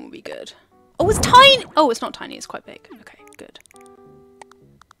circle one would be good. Oh, it's tiny! Oh, it's not tiny, it's quite big. Okay, good.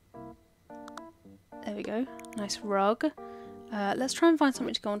 There we go. Nice rug. Let's try and find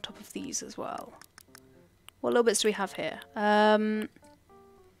something to go on top of these as well. What little bits do we have here?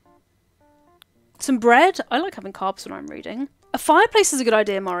 Some bread. I like having carbs when I'm reading. A fireplace is a good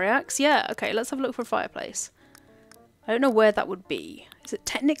idea, Moriax. Yeah, okay, let's have a look for a fireplace. I don't know where that would be. Is it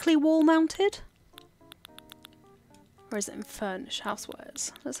technically wall mounted? Or is it in furnished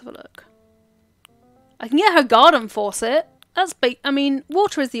housewares? Let's have a look. I can get her garden faucet. That's I mean,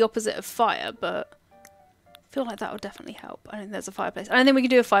 water is the opposite of fire, but I feel like that would definitely help. I don't think there's a fireplace. I don't think we can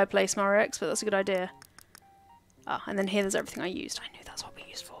do a fireplace, Moriax, but that's a good idea. Ah, and then here there's everything I used. I knew that's what we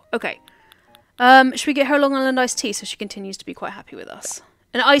used for. Okay. Should we get her a Long Island iced tea so she continues to be quite happy with us?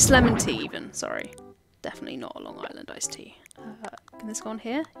 An iced lemon tea even, sorry. Definitely not a Long Island iced tea. Can this go on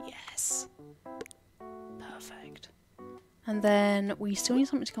here? Yes. Perfect. And then we still need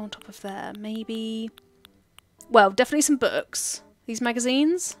something to go on top of there. Maybe... Well, definitely some books. These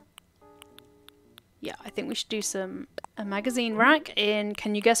magazines. Yeah, I think we should do a magazine rack in...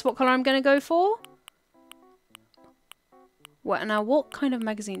 Can you guess what colour I'm going to go for? Well, now what kind of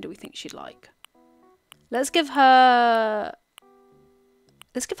magazine do we think she'd like? Let's give her...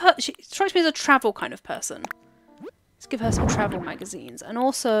 She strikes me as a travel kind of person. Let's give her some travel magazines. And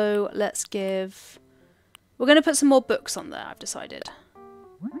also, let's give... We're going to put some more books on there, I've decided.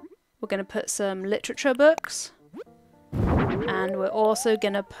 We're going to put some literature books. And we're also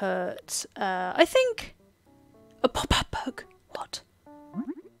going to put, I think, a pop-up book. What?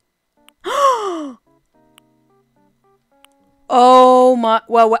 Oh my...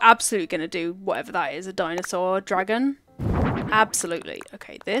 Well, we're absolutely going to do whatever that is. A dinosaur, a dragon. Absolutely.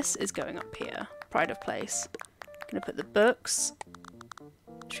 Okay, this is going up here. Pride of place. Going to put the books.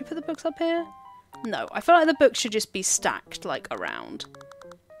 Should we put the books up here? No, I feel like the books should just be stacked, like, around.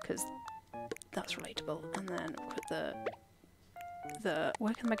 Because that's relatable. And then put the...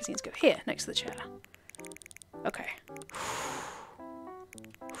 Where can the magazines go? Here, next to the chair. Okay.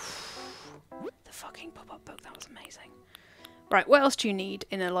 The fucking pop-up book, that was amazing. Right, what else do you need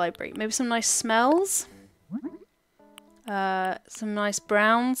in a library? Maybe some nice smells? Some nice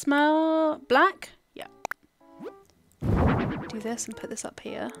brown smell? Black? Yeah. Do this and put this up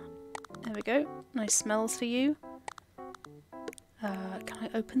here. There we go. Nice smells for you. Can I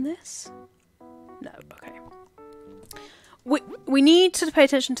open this? No, okay. We need to pay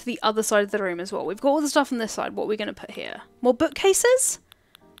attention to the other side of the room as well. We've got all the stuff on this side. What are we going to put here? More bookcases?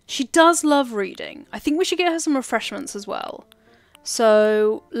 She does love reading. I think we should get her some refreshments as well.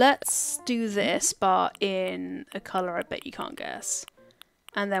 So let's do this, but in a colour I bet you can't guess.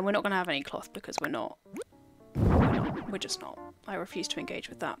 And then we're not going to have any cloth because we're not. We're just not. I refuse to engage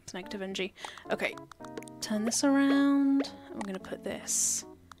with that. It's negative energy. Okay, turn this around. I'm going to put this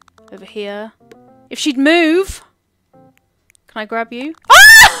over here. If she'd move... Can I grab you?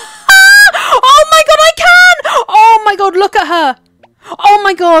 Ah! Oh my god, I can! Oh my god, look at her! Oh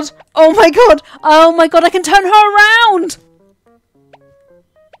my god! Oh my god! Oh my god, I can turn her around!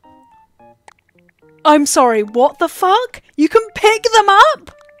 I'm sorry, what the fuck? You can pick them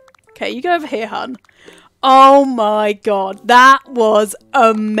up? Okay, you go over here, hun. Oh my god, that was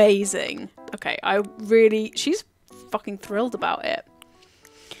amazing. Okay, she's fucking thrilled about it.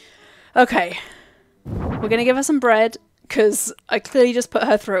 Okay, we're gonna give her some bread, because I clearly just put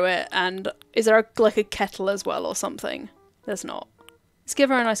her through it, and is there like a kettle as well or something? There's not. Let's give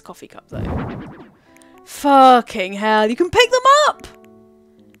her a nice coffee cup though. Fucking hell, you can pick them up!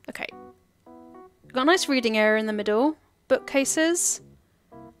 Okay. Got a nice reading area in the middle. Bookcases.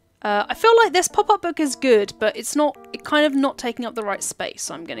 I feel like this pop-up book is good, but it's kind of not taking up the right space,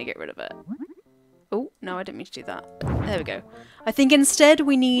 so I'm going to get rid of it. Oh, no, I didn't mean to do that. There we go. I think instead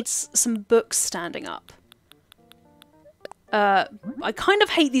we need some books standing up. I kind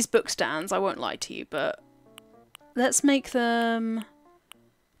of hate these book stands, I won't lie to you, but let's make them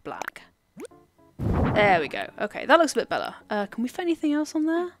black. There we go. Okay, that looks a bit better. Can we fit anything else on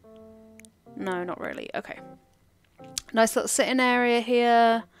there? No, not really. Okay. Nice little sitting area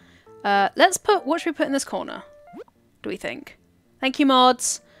here. Let's put... What should we put in this corner? Do we think? Thank you,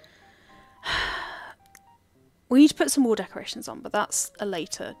 mods. We need to put some wall decorations on, but that's a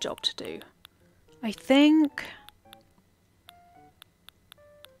later job to do. I think...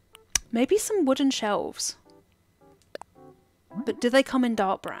 Maybe some wooden shelves. But do they come in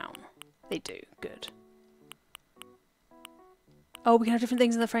dark brown? They do. Good. Oh, we can have different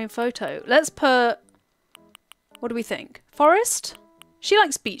things in the frame photo. Let's put... What do we think? Forest? She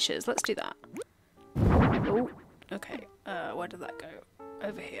likes beaches. Let's do that. Oh, okay. Where did that go?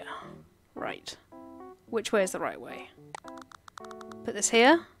 over here. Right. Which way is the right way? Put this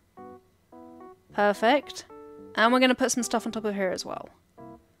here. Perfect. And we're going to put some stuff on top of here as well.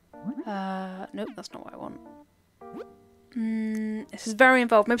 Nope, that's not what I want. This is very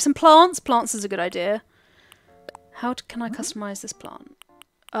involved. Maybe some plants. Plants is a good idea. How can I customize this plant?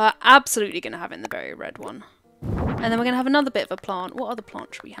 Absolutely going to have it in the very red one. And then we're going to have another bit of a plant. What other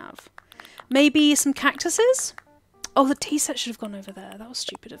plant should we have? Maybe some cactuses? Oh, the tea set should have gone over there. That was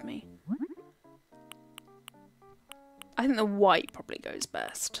stupid of me. I think the white probably goes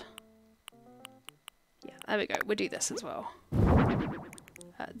best. Yeah, there we go. We'll do this as well.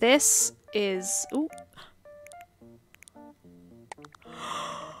 This is... Ooh.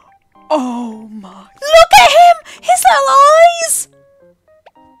 Oh my... Look at him! His little eyes!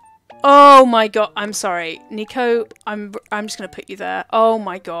 Oh my god. I'm sorry. Nico, I'm just going to put you there. Oh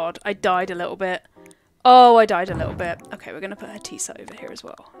my god. I died a little bit. Oh, I died a little bit. Okay, we're going to put her tea set over here as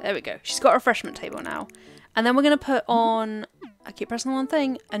well. There we go. She's got a refreshment table now. And then we're going to put on... I keep pressing the one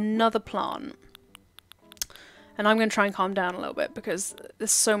thing. Another plant. And I'm going to try and calm down a little bit because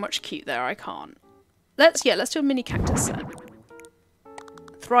there's so much cute there. I can't. Let's do a mini cactus set.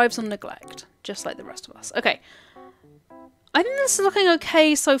 Thrives on neglect. Just like the rest of us. Okay. I think this is looking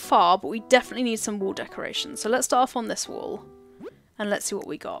okay so far, but we definitely need some wall decoration. So let's start off on this wall. And let's see what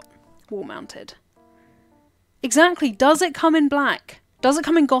we got. Wall mounted. Exactly. Does it come in black? Does it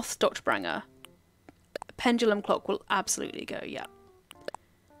come in goth, Dr. Branger? Pendulum clock will absolutely go, yeah.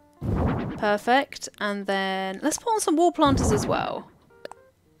 Perfect. And then let's put on some wall planters as well.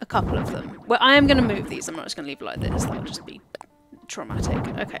 A couple of them. Well, I am going to move these. I'm not just going to leave it like this. That'll just be traumatic.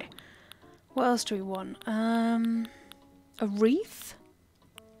 Okay. What else do we want? A wreath?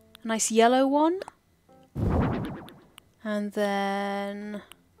 A nice yellow one? And then...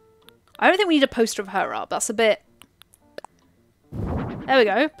 I don't think we need a poster of her up. That's a bit... There we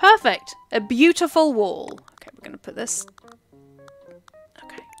go. Perfect. A beautiful wall. Okay, we're going to put this...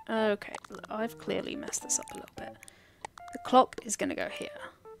 Okay. Okay. I've clearly messed this up a little bit. The clock is going to go here.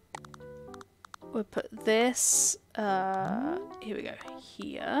 We'll put this... here we go.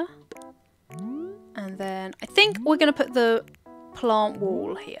 Here. And then I think we're going to put the plant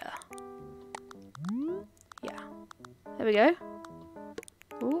wall here. Yeah. There we go.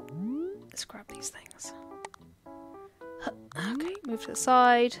 Ooh. Let's grab these things. Okay, move to the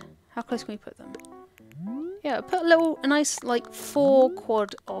side. How close can we put them? Yeah, put a nice, like, 4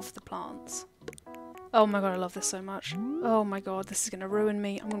 quad of the plants. Oh my god, I love this so much. Oh my god, this is going to ruin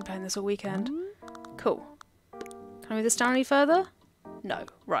me. I'm going to be playing this all weekend. Cool. Can I move this down any further? No.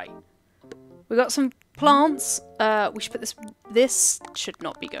 Right. We got some plants. We should put this... This should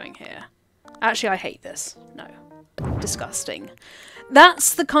not be going here. Actually, I hate this. No. Disgusting.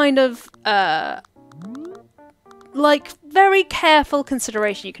 That's the kind of, like, very careful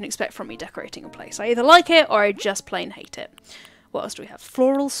consideration you can expect from me decorating a place. I either like it or I just plain hate it. What else do we have?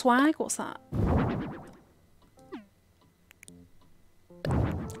 Floral swag? What's that?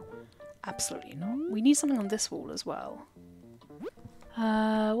 Absolutely not. We need something on this wall as well.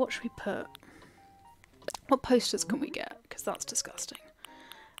 What should we put? What posters can we get? Because that's disgusting.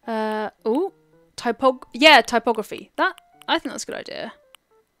 Ooh. Typography. I think that's a good idea.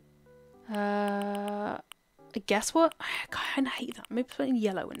 I guess what? I kind of hate that. Maybe put in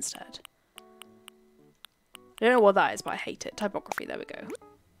yellow instead. I don't know what that is, but I hate it. Typography, there we go.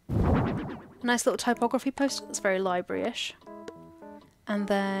 A nice little typography poster that's very library-ish. And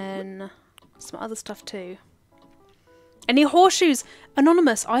then some other stuff too. Any horseshoes?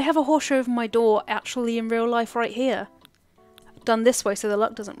 Anonymous, I have a horseshoe over my door actually in real life right here. I've done this way so the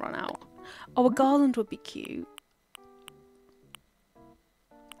luck doesn't run out. Oh, a garland would be cute.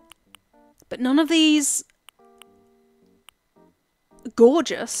 But none of these...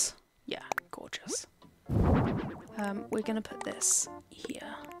 Gorgeous. Yeah, gorgeous. We're going to put this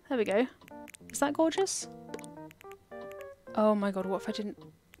here. There we go. Is that gorgeous? Oh my god, what if I didn't...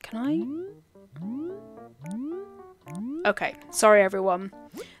 Can I? Okay, sorry everyone.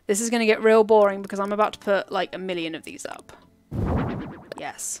 This is going to get real boring because I'm about to put like 1 million of these up.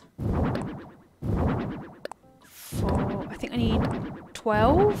 Yes. I think I need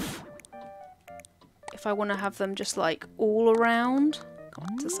 12. If I want to have them just like all around. Come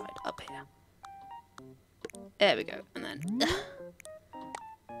on to the side, up here. There we go. And then...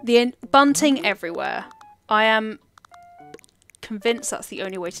 the bunting everywhere. I am convinced that's the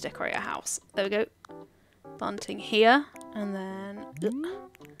only way to decorate a house. There we go. Bunting here. And then...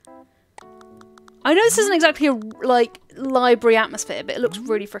 I know this isn't exactly a like library atmosphere, but it looks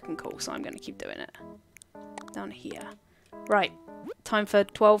really freaking cool, so I'm going to keep doing it. Down here. Right. Time for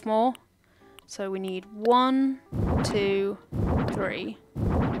 12 more. So we need 1, 2, 3, 3.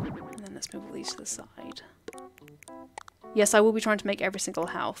 And then let's move all these to the side. Yes, I will be trying to make every single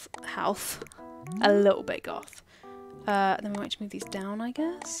house a little bit goth. Then we might just move these down, I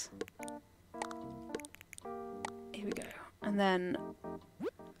guess. Here we go. And then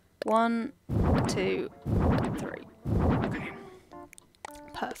 1, 2, 3. Okay.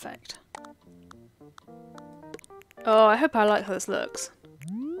 Perfect. Oh, I hope I like how this looks.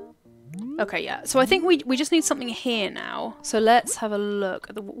 Okay, yeah. So I think we just need something here now. So let's have a look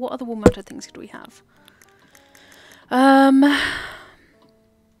at what other wall-mounted things could we have?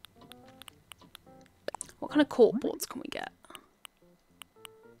 What kind of corkboards can we get?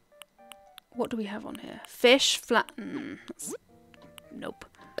 What do we have on here? Fish, flat... nope.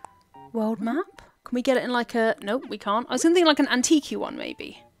 World map? Can we get it in like a... Nope, we can't. I was going to think like an antique one,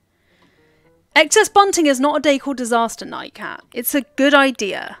 maybe. Excess bunting is not a decor disaster, Nightcat. It's a good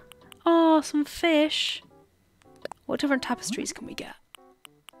idea. Oh, some fish. What different tapestries can we get?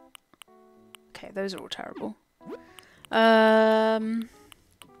 Okay, those are all terrible.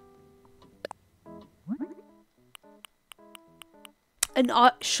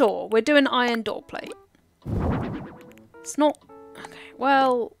 Sure, we're doing iron door plate. It's not... Okay,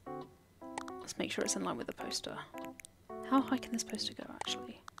 well... Let's make sure it's in line with the poster. How high can this poster go,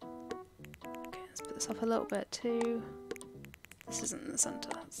 actually? Okay, let's put this up a little bit, too. This isn't in the centre.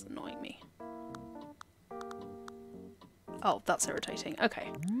 That's annoying me. Oh, that's irritating. Okay.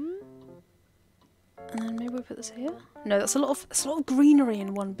 And then maybe we'll put this here? No, that's a lot of greenery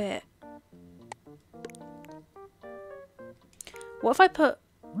in one bit. What if I put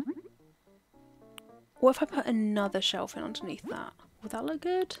another shelf in underneath that? Would that look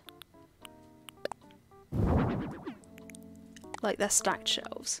good? Like they're stacked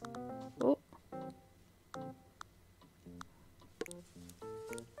shelves. Oh.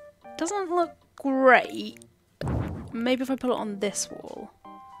 Doesn't look great. Maybe if I put it on this wall.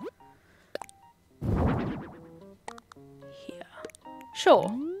 Here.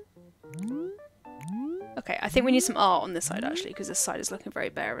 Sure. Okay, I think we need some art on this side actually, because this side is looking very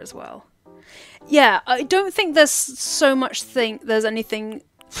bare as well. Yeah, I don't think there's so much there's anything...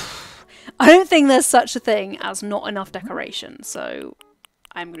 I don't think there's such a thing as not enough decoration, so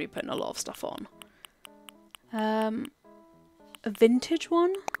I'm going to be putting a lot of stuff on. A vintage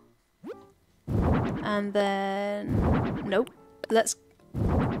one? And then... Nope. Let's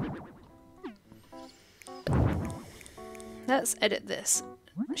edit this.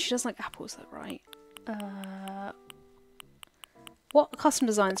 She doesn't like apples though, right? What custom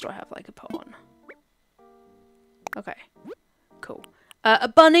designs do I have that I could put on? Okay. Cool. A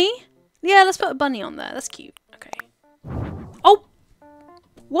bunny? Yeah, let's put a bunny on there. That's cute. Okay. Oh!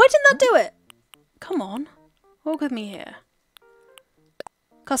 Why didn't that do it? Come on. Walk with me here.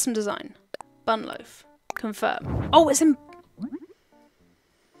 Custom design. Bun loaf. Confirm. Oh, it's in...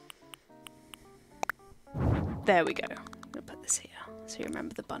 There we go. I'm going to put this here so you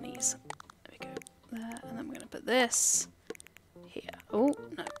remember the bunnies. There we go. There. And then we're going to put this here. Oh,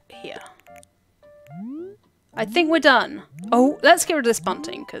 no. Here. I think we're done. Oh, let's get rid of this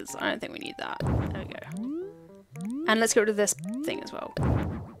bunting because I don't think we need that. There we go. And let's get rid of this thing as well.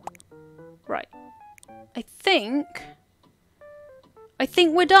 Right. I think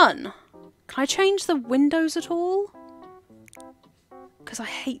we're done. Can I change the windows at all? Because I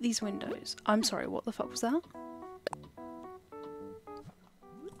hate these windows. I'm sorry, what the fuck was that?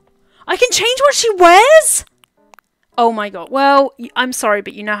 I can change what she wears?! Oh my god. Well, I'm sorry,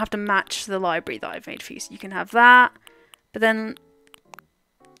 but you now have to match the library that I've made for you. So you can have that. But then...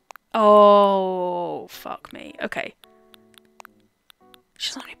 Oh, fuck me. Okay. She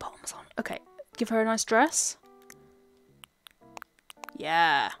doesn't have any bottoms on. Okay. Give her a nice dress.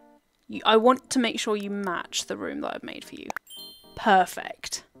 Yeah. I want to make sure you match the room that I've made for you.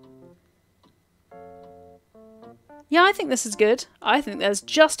 Perfect. Yeah, I think this is good. I think there's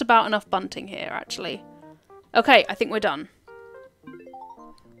just about enough bunting here, actually. Okay, I think we're done.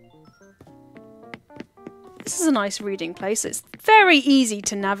 This is a nice reading place. It's very easy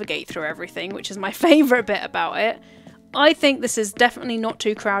to navigate through everything, which is my favourite bit about it. I think this is definitely not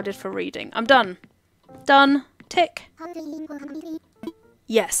too crowded for reading. I'm done. Done. Tick.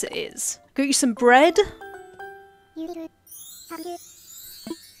 Yes, it is. Got you some bread? I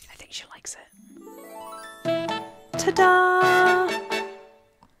think she likes it. Ta-da!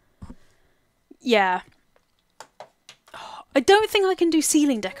 Yeah. I don't think I can do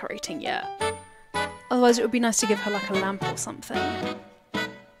ceiling decorating yet. Otherwise it would be nice to give her like a lamp or something.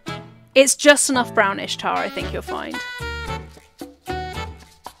 It's just enough brownish tar, I think you'll find.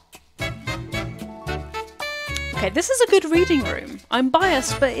 Okay, this is a good reading room. I'm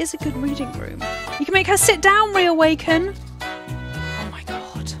biased, but it is a good reading room. You can make her sit down, reawaken.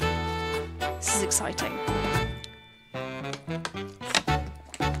 exciting.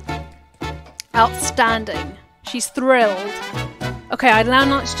 Outstanding. She's thrilled. Okay, I'd now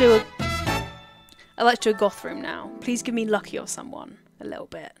like to do a goth room now. Please give me Lucky or someone. A little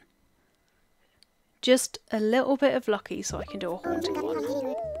bit. Just a little bit of Lucky so I can do a haunting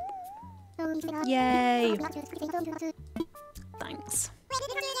one. Yay! Thanks.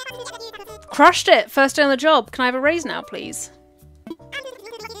 Crushed it! First day on the job. Can I have a raise now, please?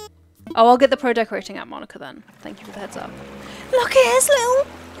 Oh, I'll get the pro decorating at Monica then. Thank you for the heads up. Look at his little...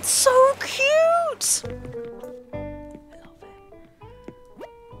 So cute! I love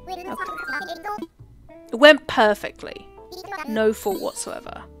it. Okay. It went perfectly. No fault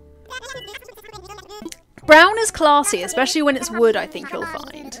whatsoever. Brown is classy, especially when it's wood, I think you'll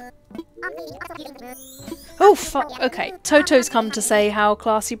find. Oh, fuck. Okay, Toto's come to say how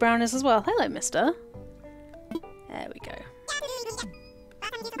classy brown is as well. Hello, mister. There we go.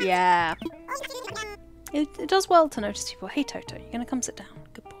 Yeah. It does well to notice people. Hey, Toto, you're going to come sit down.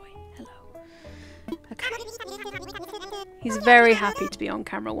 Good boy. Hello. Okay. He's very happy to be on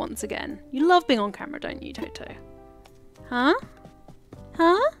camera once again. You love being on camera, don't you, Toto? Huh?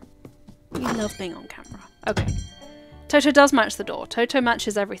 Huh? You love being on camera. Okay. Toto does match the door. Toto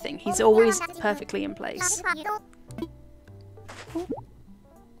matches everything. He's always perfectly in place. Oh.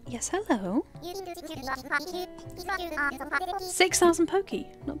 Yes, hello. 6,000 pokey.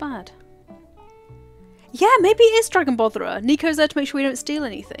 Not bad. Yeah, maybe it is Dragon Botherer. Nico's there to make sure we don't steal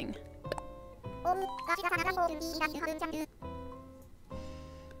anything.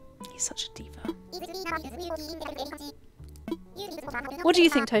 He's such a diva. What do you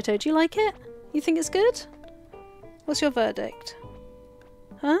think, Toto? Do you like it? You think it's good? What's your verdict?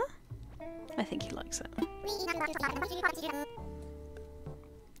 Huh? I think he likes it.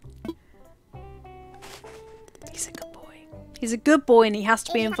 He's a good boy. He's a good boy and he has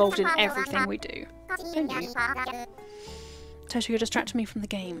to be involved in everything we do. Don't you? Toto, you're distracting me from the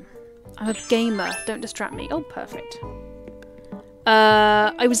game. I'm a gamer. Don't distract me. Oh, perfect.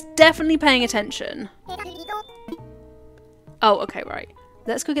 I was definitely paying attention. Oh, okay, right.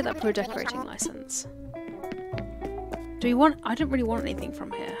 Let's go get that pro decorating license. Do we want... I don't really want anything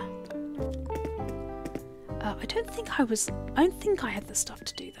from here. I don't think I had the stuff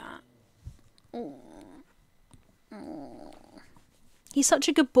to do that. Oh. Oh. He's such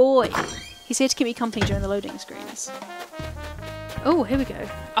a good boy. He's here to keep me company during the loading screens. Oh, here we go.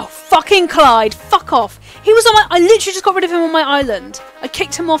 Oh, fucking Clyde! Fuck off! He was on my... I literally just got rid of him on my island. I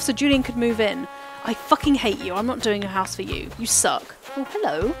kicked him off so Julian could move in. I fucking hate you. I'm not doing a house for you. You suck. Oh,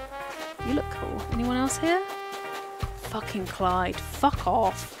 hello. You look cool. Anyone else here? Fucking Clyde. Fuck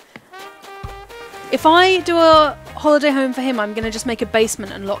off. If I do a holiday home for him, I'm going to just make a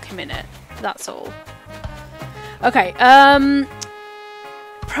basement and lock him in it. That's all. Okay,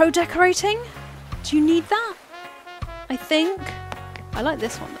 pro decorating? Do you need that? I think. I like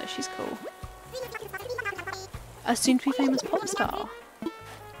this one though, she's cool. A soon-to-be famous pop star.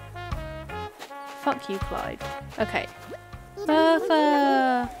 Fuck you, Clyde. Okay.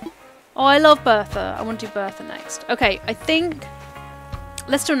 Bertha! Oh, I love Bertha. I want to do Bertha next. Okay, I think...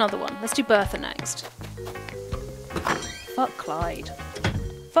 Let's do another one. Let's do Bertha next. Fuck Clyde.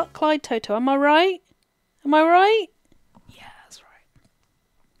 Fuck Clyde, Toto. Am I right? Am I right? Yeah, that's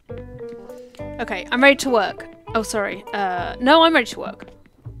right. Okay, I'm ready to work. Oh, sorry. No, I'm ready to work.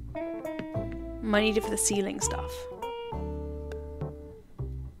 Might need it for the ceiling stuff.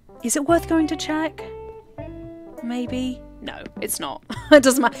 Is it worth going to check? Maybe? No, it's not. It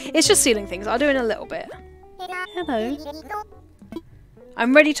doesn't matter. It's just ceiling things. I'll do it in a little bit. Hello.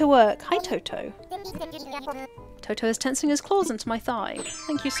 I'm ready to work. Hi, Toto. Toto is tensing his claws into my thigh.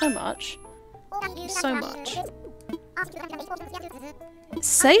 Thank you so much. Thank you so much.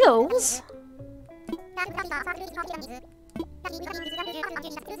 Sales?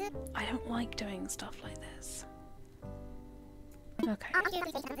 I don't like doing stuff like this. Okay.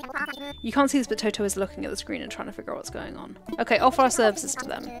 You can't see this, but Toto is looking at the screen and trying to figure out what's going on. Okay, offer our services to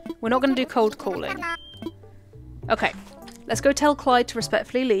them. We're not going to do cold calling. Okay, let's go tell Clyde to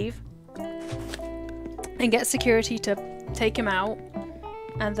respectfully leave. And get security to take him out.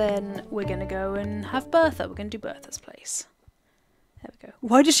 And then we're going to go and have Bertha. We're going to do Bertha's place. There we go.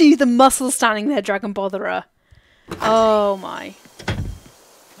 Why does she use the muscle standing there, Dragon Botherer? Oh my.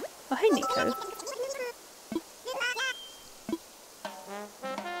 Oh, hey, Nico.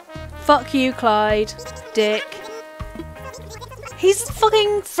 Fuck you, Clyde. Dick. He's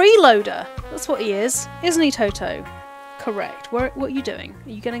fucking freeloader. That's what he is. Isn't he, Toto? Correct. What are you doing? Are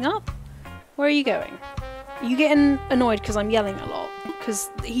you getting up? Where are you going? Are you getting annoyed because I'm yelling a lot? Because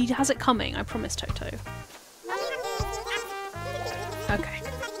he has it coming, I promise, Toto. Okay.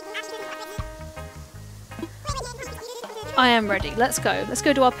 I am ready. Let's go. Let's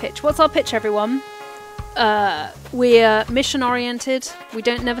go to our pitch. What's our pitch, everyone? We're mission oriented. We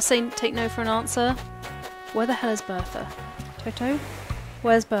don't never say take no for an answer. Where the hell is Bertha? Toto?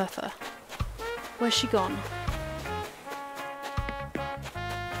 Where's Bertha? Where's she gone?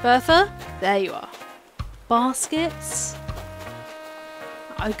 Bertha? There you are. Baskets?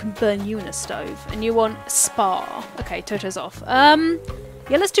 I can burn you in a stove. And you want spa. Okay, Toto's off.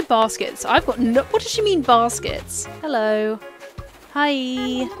 Yeah, let's do baskets. I've got no... What does she mean, baskets? Hello. Hi.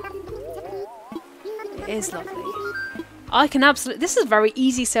 It is lovely. I can absolutely... This is a very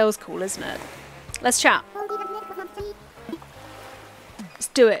easy sales call, isn't it? Let's chat. Let's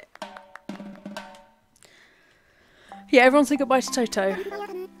do it. Yeah, everyone say goodbye to Toto.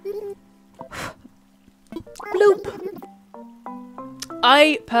 Bloop.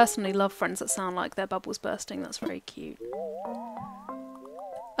 I personally love friends that sound like their bubbles bursting. That's very cute.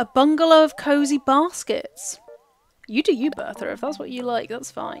 A bungalow of cozy baskets. You do you, Bertha. If that's what you like,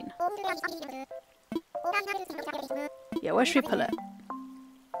 that's fine. Yeah, where should we pull it?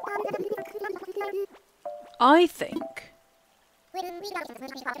 I think...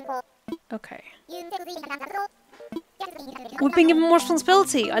 Okay. We've been given more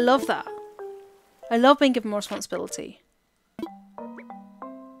responsibility. I love that. I love being given more responsibility.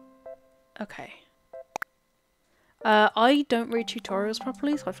 Okay. I don't read tutorials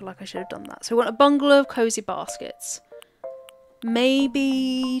properly, so I feel like I should have done that. So we want a bungalow of cozy baskets.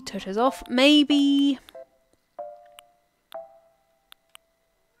 Maybe... Toto's off. Maybe...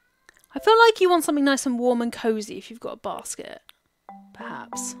 I feel like you want something nice and warm and cozy if you've got a basket.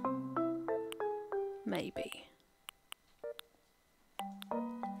 Perhaps. Maybe.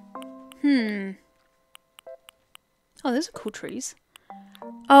 Oh, those are cool trees.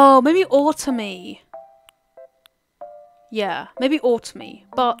 Oh, maybe autumny. Yeah, maybe autumny.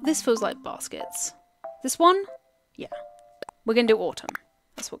 But this feels like baskets. This one? Yeah. We're going to do autumn.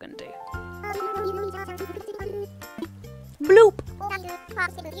 That's what we're going to do. Bloop!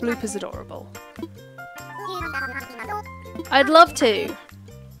 Bloop is adorable. I'd love to.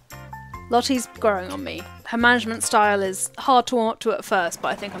 Lottie's growing on me. Her management style is hard to warm up to at first, but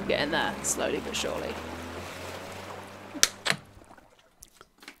I think I'm getting there slowly but surely.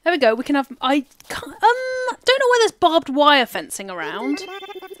 There we go. We can have... I don't know why there's barbed wire fencing around.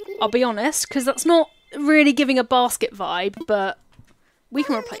 I'll be honest, because that's not really giving a basket vibe, but we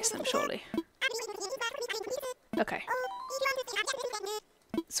can replace them, surely. Okay.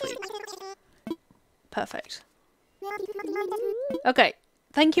 Sweet. Perfect. Okay.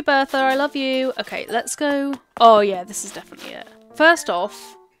 Thank you, Bertha. I love you. Okay, let's go. Oh, yeah, this is definitely it. First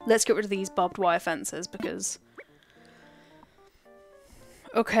off, let's get rid of these barbed wire fences, because...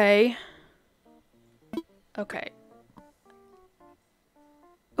 Okay. Okay.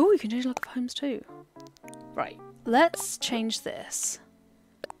 Oh, you can change the look of homes too. Right. Let's change this.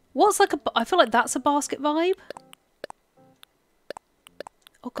 What's like a... I feel like that's a basket vibe.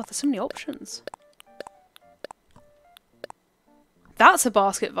 Oh god, there's so many options. That's a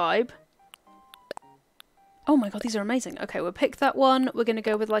basket vibe. Oh my god, these are amazing. Okay, we'll pick that one. We're going to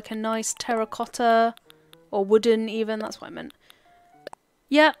go with like a nice terracotta. Or wooden even, that's what I meant.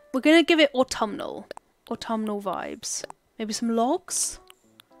 Yeah, we're going to give it autumnal. Autumnal vibes. Maybe some logs?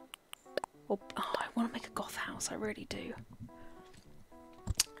 Or, oh, I want to make a goth house, I really do.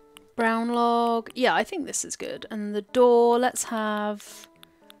 Brown log. Yeah, I think this is good. And the door, let's have...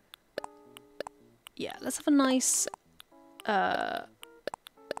 Yeah, let's have a nice...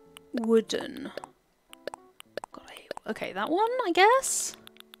 wooden. God, okay, that one, I guess?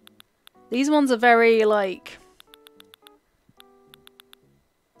 These ones are very, like...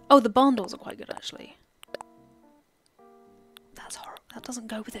 Oh, the barn doors are quite good, actually. That's horrible. That doesn't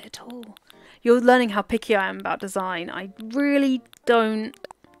go with it at all. You're learning how picky I am about design. I really don't...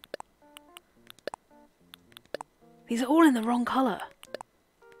 These are all in the wrong colour.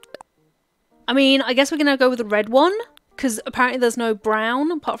 I mean, I guess we're going to go with the red one. Because apparently there's no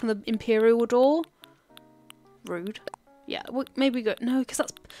brown, apart from the imperial door. Rude. Yeah, maybe we go... No, because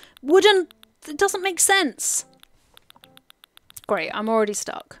that's... Wooden... It doesn't make sense. Great, I'm already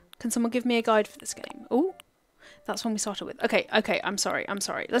stuck. Can someone give me a guide for this game? Oh, that's one we started with. Okay, okay, I'm sorry.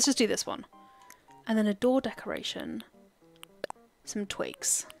 Let's just do this one. And then a door decoration. Some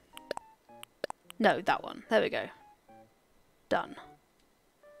twigs. No, that one. There we go. Done.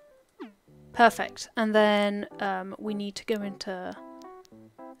 Perfect. And then we need to go into...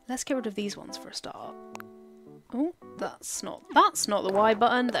 Let's get rid of these ones for a start. Oh, that's not the Y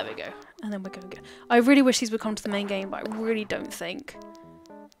button. There we go. And then we're going to go. I really wish these would come to the main game, but I really don't think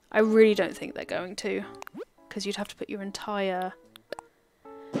they're going to. Because you'd have to put your entire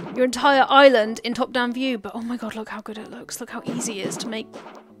your entire island in top-down view. But oh my god, look how good it looks. Look how easy it is to make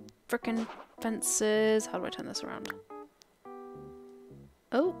frickin' fences. How do I turn this around?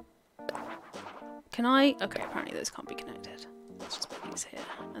 Oh. Can I? Okay, apparently those can't be connected. Let's just put these here.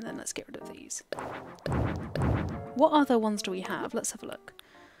 And then let's get rid of these. What other ones do we have? Let's have a look.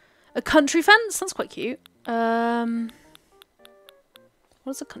 A country fence? That's quite cute. What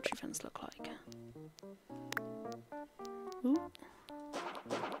does a country fence look like? Ooh.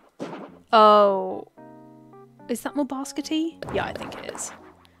 Oh. Is that more baskety? Yeah, I think it is.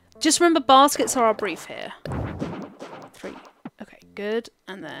 Just remember, baskets are our brief here. 3. Okay, good.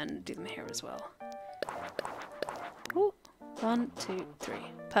 And then do them here as well. Ooh. 1, 2, 3.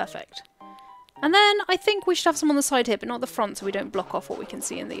 Perfect. And then I think we should have some on the side here, but not the front, so we don't block off what we can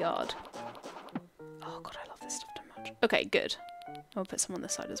see in the yard. Oh god, I love this stuff too much. Okay, good. I'll put some on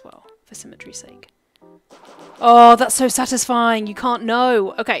this side as well, for symmetry's sake. Oh, that's so satisfying. You can't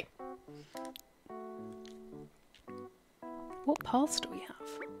know. Okay. What paths do we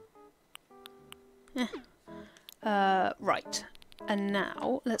have? Right. And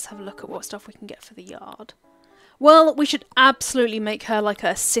now, let's have a look at what stuff we can get for the yard. Well, we should absolutely make her like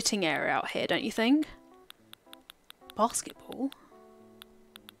a sitting area out here, don't you think? Basketball?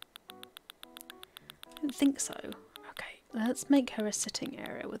 I don't think so. Okay, let's make her a sitting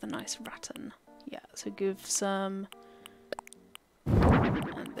area with a nice rattan. Yeah, so give some...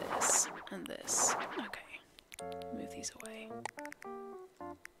 and this, and this. Okay, move these away.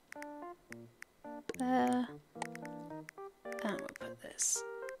 There. And we'll put this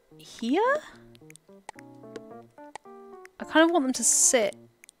here? I kind of want them to sit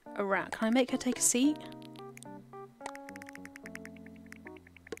around. Can I make her take a seat?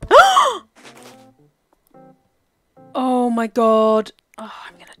 Oh my god. Oh,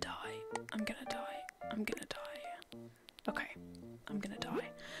 I'm gonna die. I'm gonna die. I'm gonna die. Okay. I'm gonna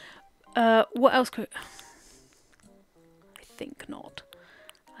die. What else could... I think not.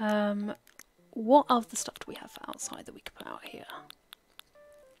 What other stuff do we have outside that we could put out here?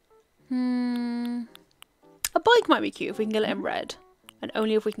 A bike might be cute if we can get it in red. And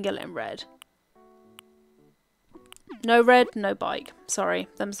only if we can get it in red. No red, no bike. Sorry,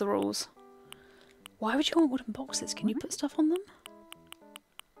 them's the rules. Why would you want wooden boxes? Can you put stuff on them?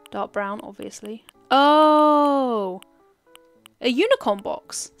 Dark brown, obviously. Oh! A unicorn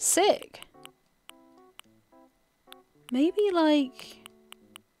box. Sick. Maybe like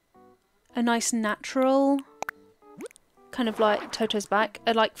a nice natural, kind of like Toto's back.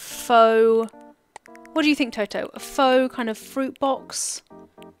 A like faux... What do you think, Toto? A faux kind of fruit box?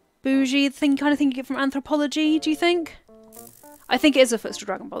 Bougie thing, kind of thing you get from Anthropology, do you think? I think it is a footstool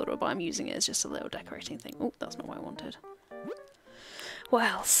dragon boulder, but I'm using it as just a little decorating thing. Oh, that's not what I wanted. What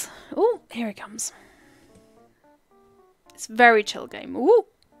else? Oh, here it comes. It's a very chill game. Ooh.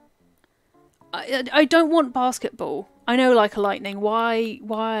 I don't want basketball. I know, like a lightning. Why?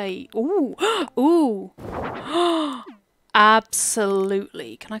 Ooh. Ooh.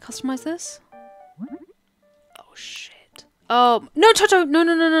 Absolutely. Can I customize this? Oh, shit. Oh, no, Toto!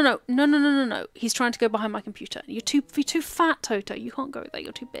 No. He's trying to go behind my computer. You're too fat, Toto. You can't go there.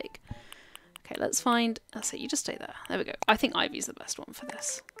 You're too big. Okay, let's find... That's it. You just stay there. There we go. I think Ivy's the best one for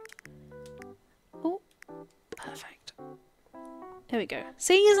this. Oh, perfect. There we go.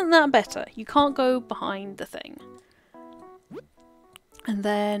 See, isn't that better? You can't go behind the thing. And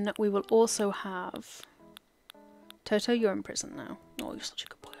then we will also have... Toto, you're in prison now. Oh, you're such a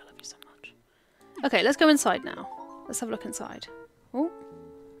good boy. I love you so much. Okay, let's go inside now. Let's have a look inside. Oh.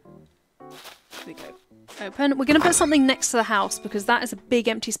 Here we go. Open. We're going to put something next to the house because that is a big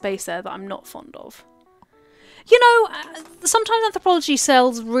empty space there that I'm not fond of. You know, sometimes Anthropology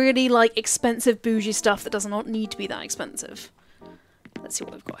sells really, like, expensive bougie stuff that does not need to be that expensive. Let's see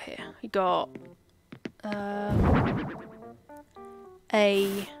what we've got here. We got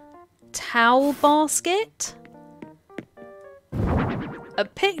a towel basket, a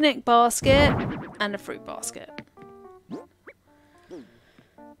picnic basket, and a fruit basket.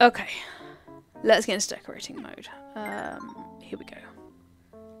 Okay, let's get into decorating mode. Here we go.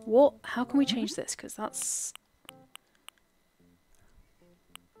 What? How can we change this? Because that's...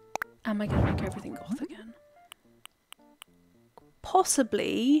 Am I going to make everything goth again?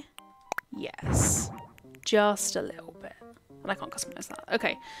 Possibly, yes. Just a little bit. And I can't customize that.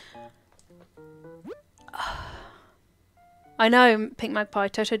 Okay. I know, Pink Magpie.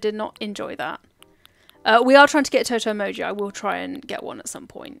 Toto did not enjoy that. We are trying to get a Toto emoji. I will try and get one at some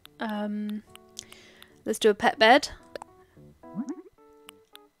point. Let's do a pet bed.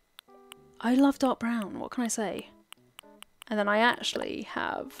 I love dark brown. What can I say? And then I actually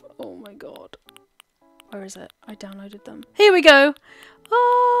have... Oh my god. Where is it? I downloaded them. Here we go!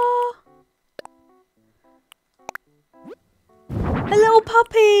 Oh! A little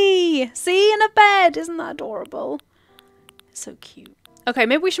puppy! See, in a bed! Isn't that adorable? It's so cute. Okay,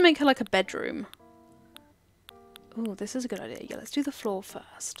 maybe we should make her like a bedroom. Oh, this is a good idea. Yeah, let's do the floor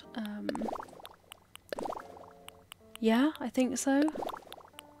first. Yeah, I think so.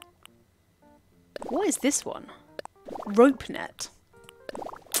 What is this one? Rope net.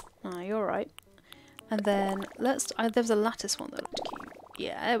 Ah, you're right. And then let's... there was a lattice one that looked cute.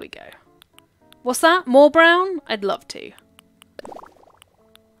 Yeah, there we go. What's that? More brown? I'd love to.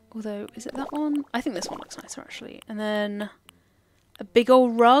 Although, is it that one? I think this one looks nicer actually. And then a big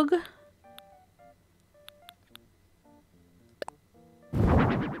old rug.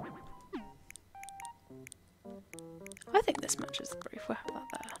 I think this matches the brief. We'll have that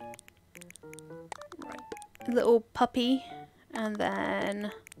there. Right. A little puppy. And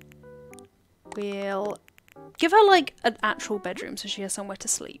then we'll give her like an actual bedroom so she has somewhere to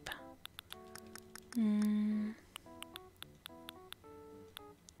sleep.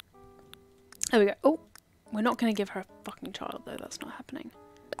 There we go. Oh, we're not going to give her a fucking child though. That's not happening.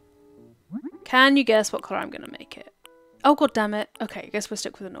 Can you guess what colour I'm going to make it? Oh, god damn it. Okay, I guess we'll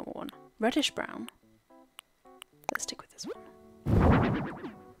stick with the normal one. Reddish brown. Let's stick with this one.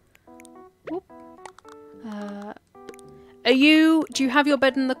 Whoop. Do you have your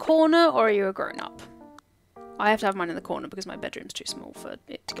bed in the corner or are you a grown up? I have to have mine in the corner because my bedroom's too small for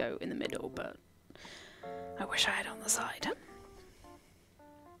it to go in the middle, but I wish I had it on the side.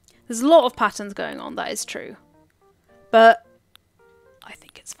 There's a lot of patterns going on, that is true. But I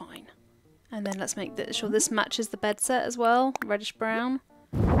think it's fine. And then let's make sure this matches the bed set as well. Reddish brown.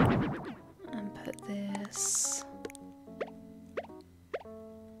 And put this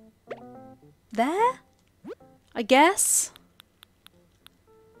there, I guess.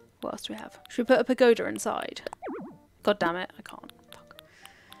 What else do we have? Should we put a pagoda inside? God damn it, I can't. Fuck.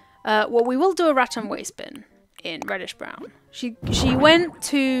 Well, we will do a rattan waste bin in reddish brown. She went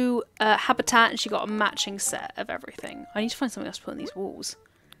to Habitat and she got a matching set of everything. I need to find something else to put on these walls.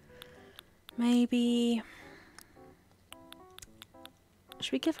 Maybe...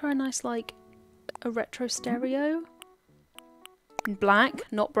 should we give her a nice, like, a retro stereo? In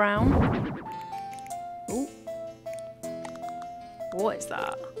black, not brown. Ooh. What is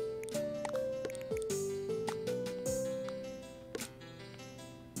that?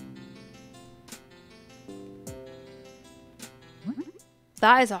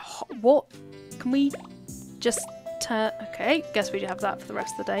 That is a hot... what? Can we just turn... okay, guess we have that for the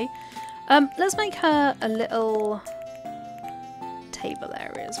rest of the day. Let's make her a little table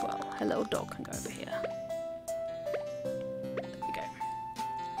area as well. Her little dog can go over here. There we go.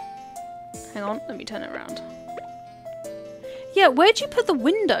 Hang on, let me turn it around. Yeah, where'd you put the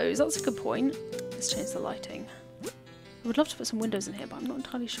windows? That's a good point. Let's change the lighting. I would love to put some windows in here, but I'm not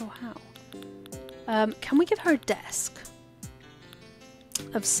entirely sure how. Can we give her a desk?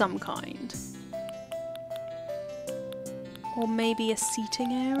 Of some kind. Or maybe a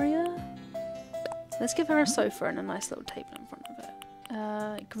seating area? Let's give her a sofa and a nice little table in front of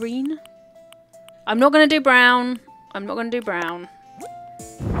it. Green? I'm not going to do brown. I'm not going to do brown.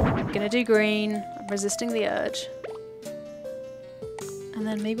 I'm going to do green. I'm resisting the urge. And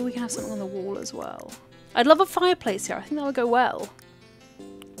then maybe we can have something on the wall as well. I'd love a fireplace here. I think that would go well.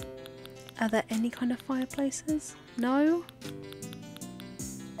 Are there any kind of fireplaces? No?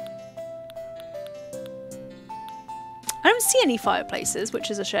 I don't see any fireplaces,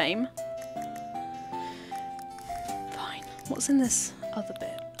 which is a shame. Fine. What's in this other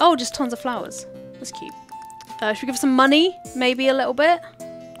bit? Oh, just tons of flowers. That's cute. Should we give her some money? Maybe a little bit?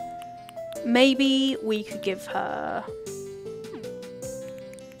 Maybe we could give her...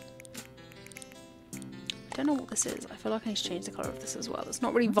 I don't know what this is. I feel like I need to change the colour of this as well. It's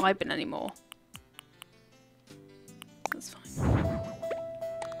not really vibing anymore. That's fine.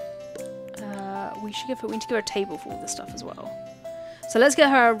 We need to give her a table for all this stuff as well. So let's get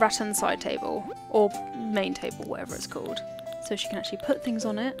her a rattan side table, or main table, whatever it's called, so she can actually put things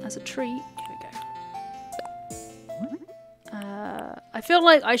on it as a treat. Here we go. I feel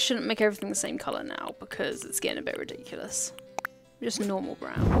like I shouldn't make everything the same colour now because it's getting a bit ridiculous. Just normal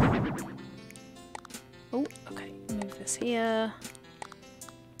brown. Oh, okay. Move this here.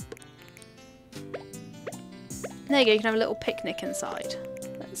 There you go. You can have a little picnic inside.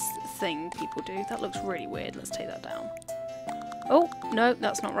 That's the thing people do. That looks really weird. Let's take that down. Oh, no,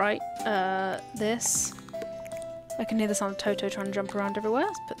 that's not right. This. I can hear the sound of Toto trying to jump around everywhere.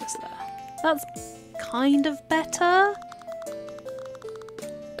 Let's put this there. That's kind of better.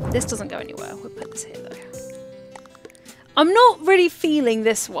 This doesn't go anywhere. We'll put this here, though. I'm not really feeling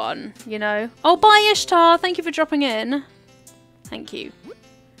this one, you know. Oh, bye Ishtar, thank you for dropping in. Thank you.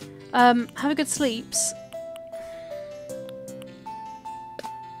 Have a good sleeps.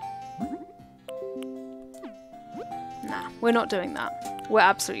 Nah, we're not doing that. We're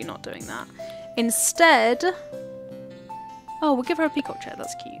absolutely not doing that. Instead... Oh, we'll give her a peacock chair,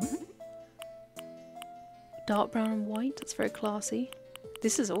 that's cute. Dark brown and white, that's very classy.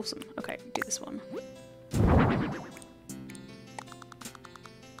 This is awesome. Okay, do this one.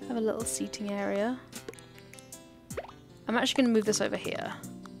 Have a little seating area. I'm actually going to move this over here.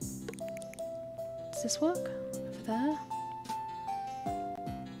 Does this work? Over there?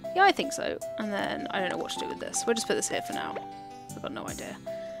 Yeah, I think so. And then, I don't know what to do with this. We'll just put this here for now. I've got no idea.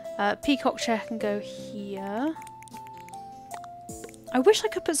 Peacock chair can go here. I wish I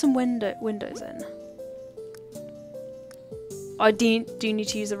could put some windows in. I do need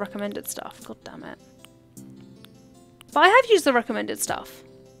to use the recommended stuff. God damn it. But I have used the recommended stuff.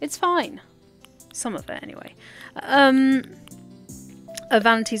 It's fine. Some of it, anyway. A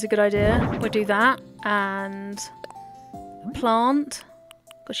vanity's a good idea. We'll do that. And... a plant.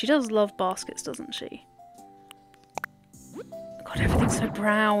 God, she does love baskets, doesn't she? God, everything's so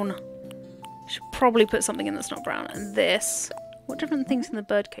brown. Should probably put something in that's not brown. And this. What different things in the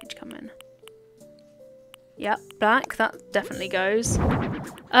birdcage come in? Yep, black. That definitely goes.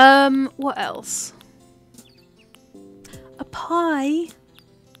 What else? A pie.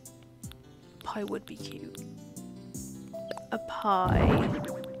 Pie would be cute. A pie.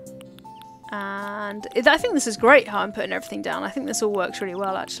 And I think this is great how I'm putting everything down. I think this all works really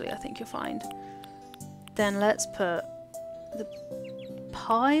well, actually. I think you'll find. Then let's put the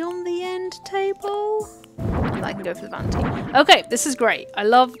pie on the end table. And I can go for the vanity. Okay, this is great. I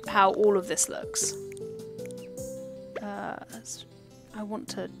love how all of this looks. I want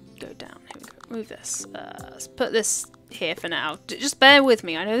to go down. Here we go. Move this. Let's put this here for now. Just bear with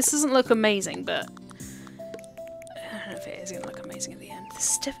me. I know this doesn't look amazing, but I don't know if it is going to look amazing at the end.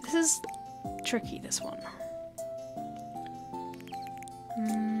 This is tricky, this one.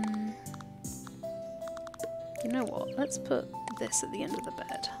 You know what? Let's put this at the end of the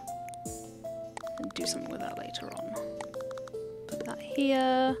bed. And do something with that later on. Put that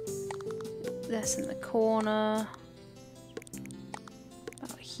here. This in the corner.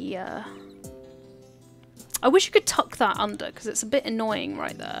 About here. I wish you could tuck that under, because it's a bit annoying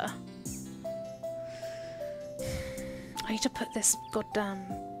right there. I need to put this goddamn...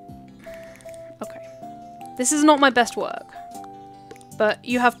 Okay. This is not my best work. But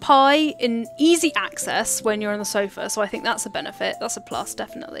you have pie in easy access when you're on the sofa, so I think that's a benefit. That's a plus,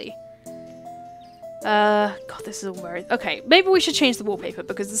 definitely. God, this is all very... Okay, maybe we should change the wallpaper,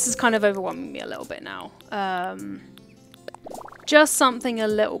 because this is kind of overwhelming me a little bit now. Just something a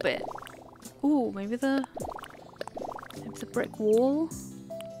little bit... Ooh, maybe the brick wall?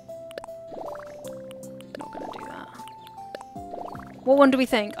 Not gonna do that. What one do we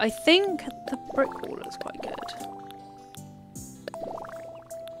think? I think the brick wall is quite good.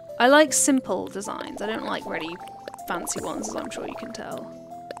 I like simple designs. I don't like really fancy ones, as I'm sure you can tell.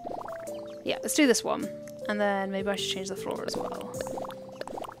 Yeah, let's do this one. And then maybe I should change the floor as well.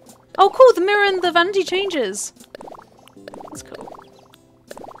 Oh, cool! The mirror and the vanity changes! That's cool.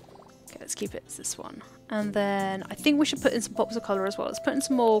 Okay, let's keep it as this one. And then I think we should put in some pops of colour as well. Let's put in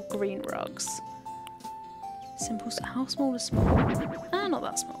some more green rugs. Simple. How small is small? Ah, not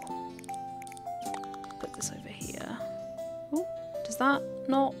that small. Put this over here. Oh, does that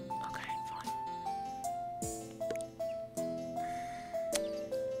not? Okay, fine.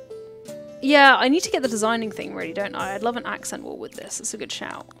 Yeah, I need to get the designing thing ready, don't I? I'd love an accent wall with this. It's a good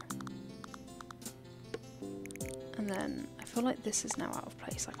shout. And then I feel like this is now out of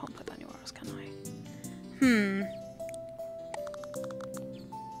place. I can't put that anywhere else, can I?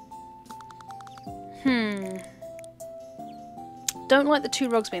 Don't like the two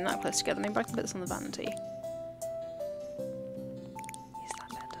rugs being that close together. Maybe I can put this on the vanity. Is that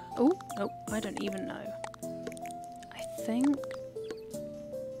better? Oh, nope. I don't even know. I think...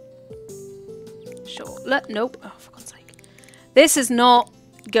 Sure. Nope. Oh, for God's sake. This is not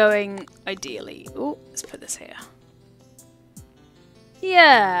going ideally. Oh, let's put this here.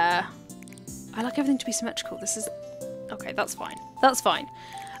 Yeah. I like everything to be symmetrical. This is... Okay, that's fine. That's fine.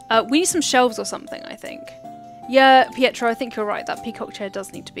 We need some shelves or something, I think. Yeah, Pietro, I think you're right. That peacock chair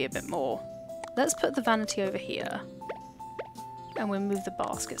does need to be a bit more. Let's put the vanity over here. And we'll move the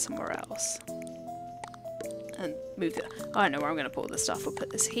basket somewhere else. And move the... I don't know where I'm going to put all this stuff. We'll put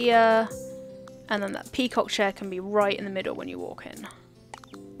this here. And then that peacock chair can be right in the middle when you walk in.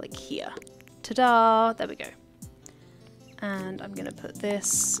 Like here. Ta-da! There we go. And I'm going to put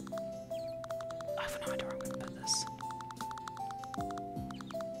this... I have no idea where I'm going to put this.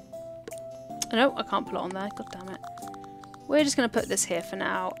 No, I can't put it on there. God damn it. We're just going to put this here for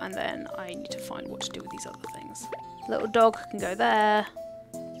now, and then I need to find what to do with these other things. Little dog can go there.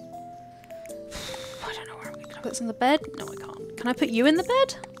 I don't know where I'm going to put this on the bed. No, I can't. Can I put you in the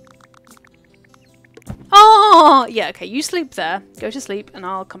bed? Oh! Yeah, okay. You sleep there. Go to sleep, and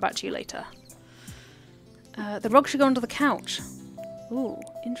I'll come back to you later. The rug should go onto the couch. Ooh,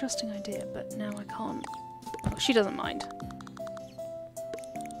 interesting idea, but now I can't. Oh, she doesn't mind.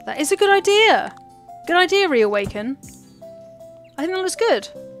 That is a good idea! Good idea, Reawaken. I think that looks good.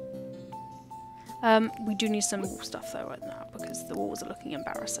 We do need some wall stuff though right now because the walls are looking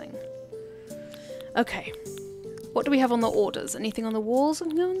embarrassing. Okay. What do we have on the orders? Anything on the walls that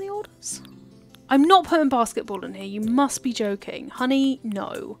can go on the orders? I'm not putting basketball in here. You must be joking. Honey,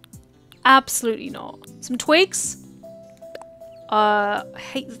 no. Absolutely not. Some twigs? I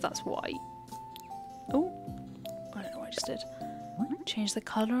hate that that's white. Oh. I don't know what I just did. Change the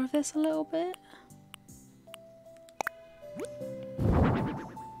colour of this a little bit.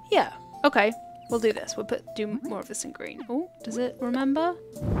 Yeah, okay. We'll do this. We'll do more of this in green. Oh, does it remember?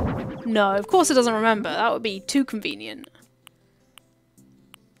 No, of course it doesn't remember. That would be too convenient.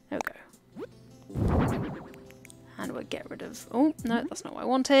 There we go. And we'll get rid of... Oh, no, that's not what I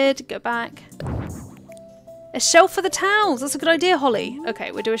wanted. Go back. A shelf for the towels. That's a good idea, Holly.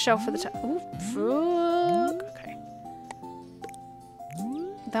 Okay, we'll do a shelf for the towels. Oh, fuck. Okay.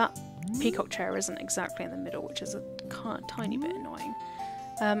 That peacock chair isn't exactly in the middle, which is a tiny bit annoying.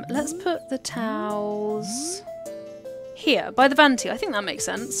 Let's put the towels here, by the vanity. I think that makes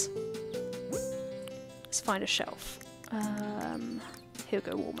sense. Let's find a shelf. Here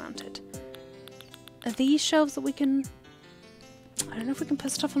we go, wall mounted. Are these shelves that we can... I don't know if we can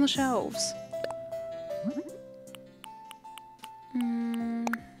put stuff on the shelves.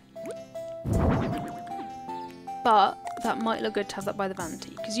 But that might look good to have that by the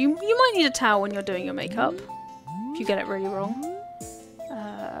vanity. Because you might need a towel when you're doing your makeup. If you get it really wrong.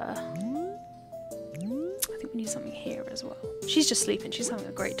 I think we need something here as well. She's just sleeping. She's having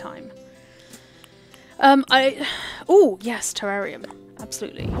a great time. Oh, yes, terrarium.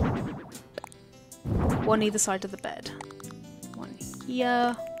 Absolutely. One either side of the bed. One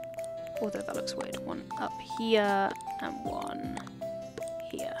here. Although that looks weird. One up here. And one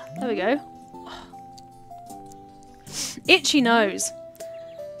here. There we go. Itchy nose.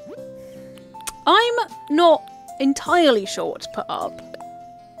 I'm not entirely sure what to put up.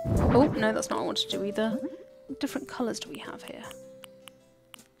 Oh, no, that's not what I wanted to do either. What different colours do we have here?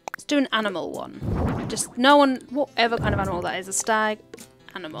 Let's do an animal one. Just no one, whatever kind of animal that is. A stag,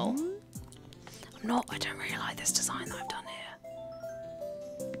 animal. I don't really like this design that I've done here.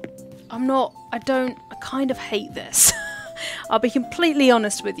 I kind of hate this. I'll be completely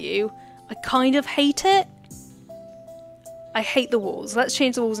honest with you. I kind of hate it. I hate the walls. Let's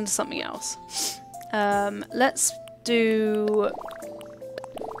change the walls into something else. Let's do...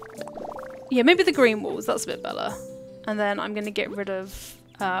 Yeah, maybe the green walls. That's a bit better. And then I'm going to get rid of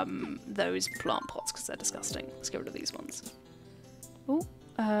those plant pots because they're disgusting. Let's get rid of these ones. Oh,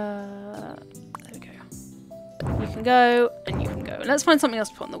 there we go. You can go, and you can go. Let's find something else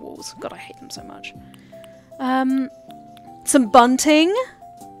to put on the walls. God, I hate them so much. Some bunting?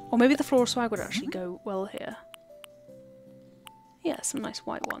 Or maybe the floral swag would actually go well here. Yeah, some nice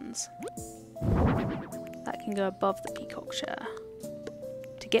white ones. That can go above the peacock chair.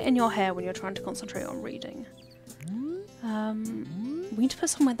 To get in your hair when you're trying to concentrate on reading. We need to put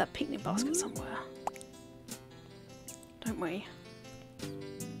somewhere that picnic basket somewhere. Don't we?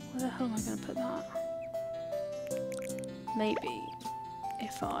 Where the hell am I going to put that? Maybe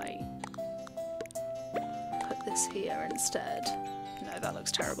if I put this here instead. No, that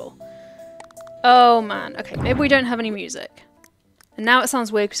looks terrible. Oh man. Okay, maybe we don't have any music. And now it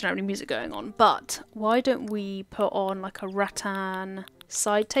sounds weird because we don't have any music going on, but why don't we put on like a rattan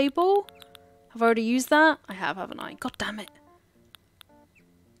side table? Have I already used that? I have, haven't I? God damn it.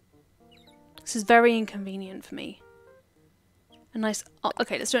 This is very inconvenient for me. A nice...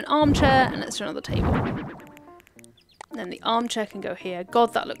 okay, let's do an armchair and let's do another table. And then the armchair can go here.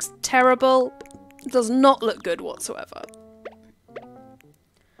 God, that looks terrible. It does not look good whatsoever.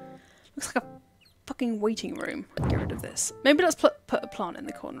 Looks like a fucking waiting room. Get rid of this. Maybe let's put a plant in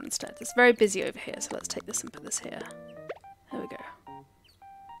the corner instead. It's very busy over here, so let's take this and put this here. There we go.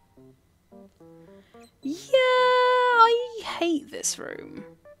 Yeah, I hate this room.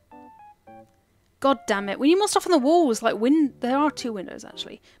 God damn it. We need more stuff on the walls. Like, there are 2 windows,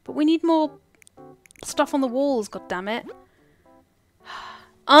 actually. But we need more stuff on the walls, god damn it.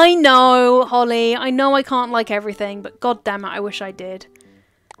 I know, Holly. I know I can't like everything, but god damn it, I wish I did.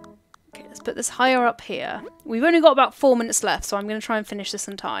 Okay, let's put this higher up here. We've only got about 4 minutes left, so I'm going to try and finish this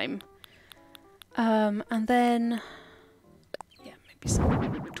in time. And then, yeah, maybe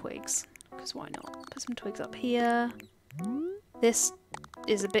some twigs, because why not? Put some twigs up here. This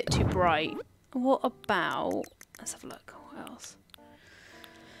is a bit too bright. What about, let's have a look, what else?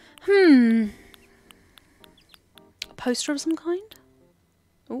 A poster of some kind?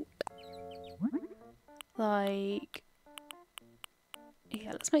 Oh. Like,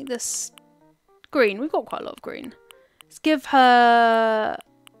 yeah, let's make this green. We've got quite a lot of green. Let's give her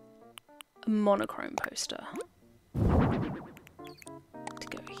a monochrome poster to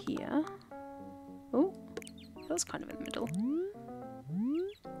go here. Oh, that's kind of in the middle.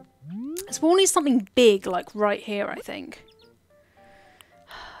 So we'll need something big, like right here, I think.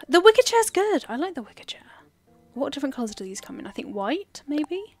 The wicker chair's good. I like the wicker chair. What different colours do these come in? I think white,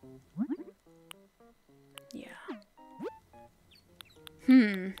 maybe? Yeah.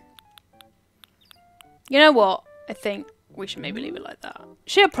 You know what? I think we should maybe leave it like that.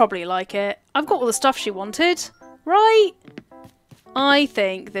 She'll probably like it. I've got all the stuff she wanted, right? I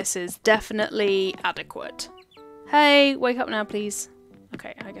think this is definitely adequate. Hey, wake up now, please.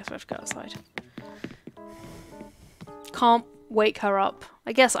 Okay, I guess we have to go outside. Can't wake her up.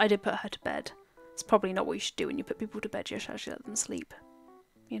 I guess I did put her to bed. It's probably not what you should do when you put people to bed. You should actually let them sleep.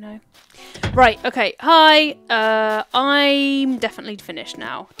 You know? Right, okay. Hi. I'm definitely finished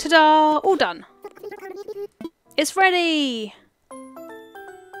now. Ta-da! All done. It's ready!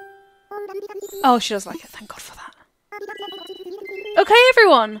 Oh, she does like it. Thank God for that. Okay,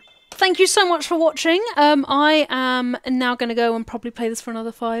 everyone. Thank you so much for watching. I am now going to go and probably play this for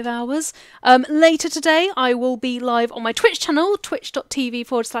another 5 hours. Later today, I will be live on my Twitch channel,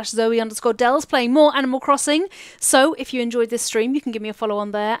 twitch.tv/Zoe_Dells, playing more Animal Crossing. So if you enjoyed this stream, you can give me a follow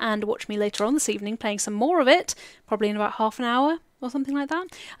on there and watch me later on this evening playing some more of it, probably in about half an hour or something like that.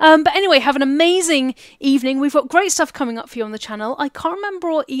 But anyway, have an amazing evening. We've got great stuff coming up for you on the channel. I can't remember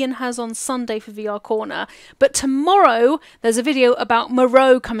what Ian has on Sunday for VR Corner, but tomorrow there's a video about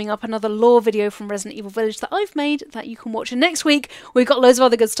Moreau coming up, another lore video from Resident Evil Village that I've made that you can watch. And next week we've got loads of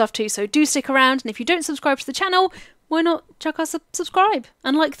other good stuff too, so do stick around. And if you don't subscribe to the channel, why not chuck us a subscribe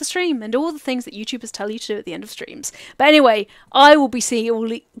and like the stream and all the things that YouTubers tell you to do at the end of streams. But anyway, I will be seeing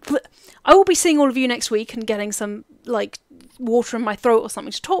all of you next week and getting some like water in my throat or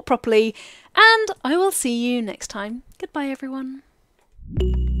something to talk properly, and I will see you next time. Goodbye, everyone.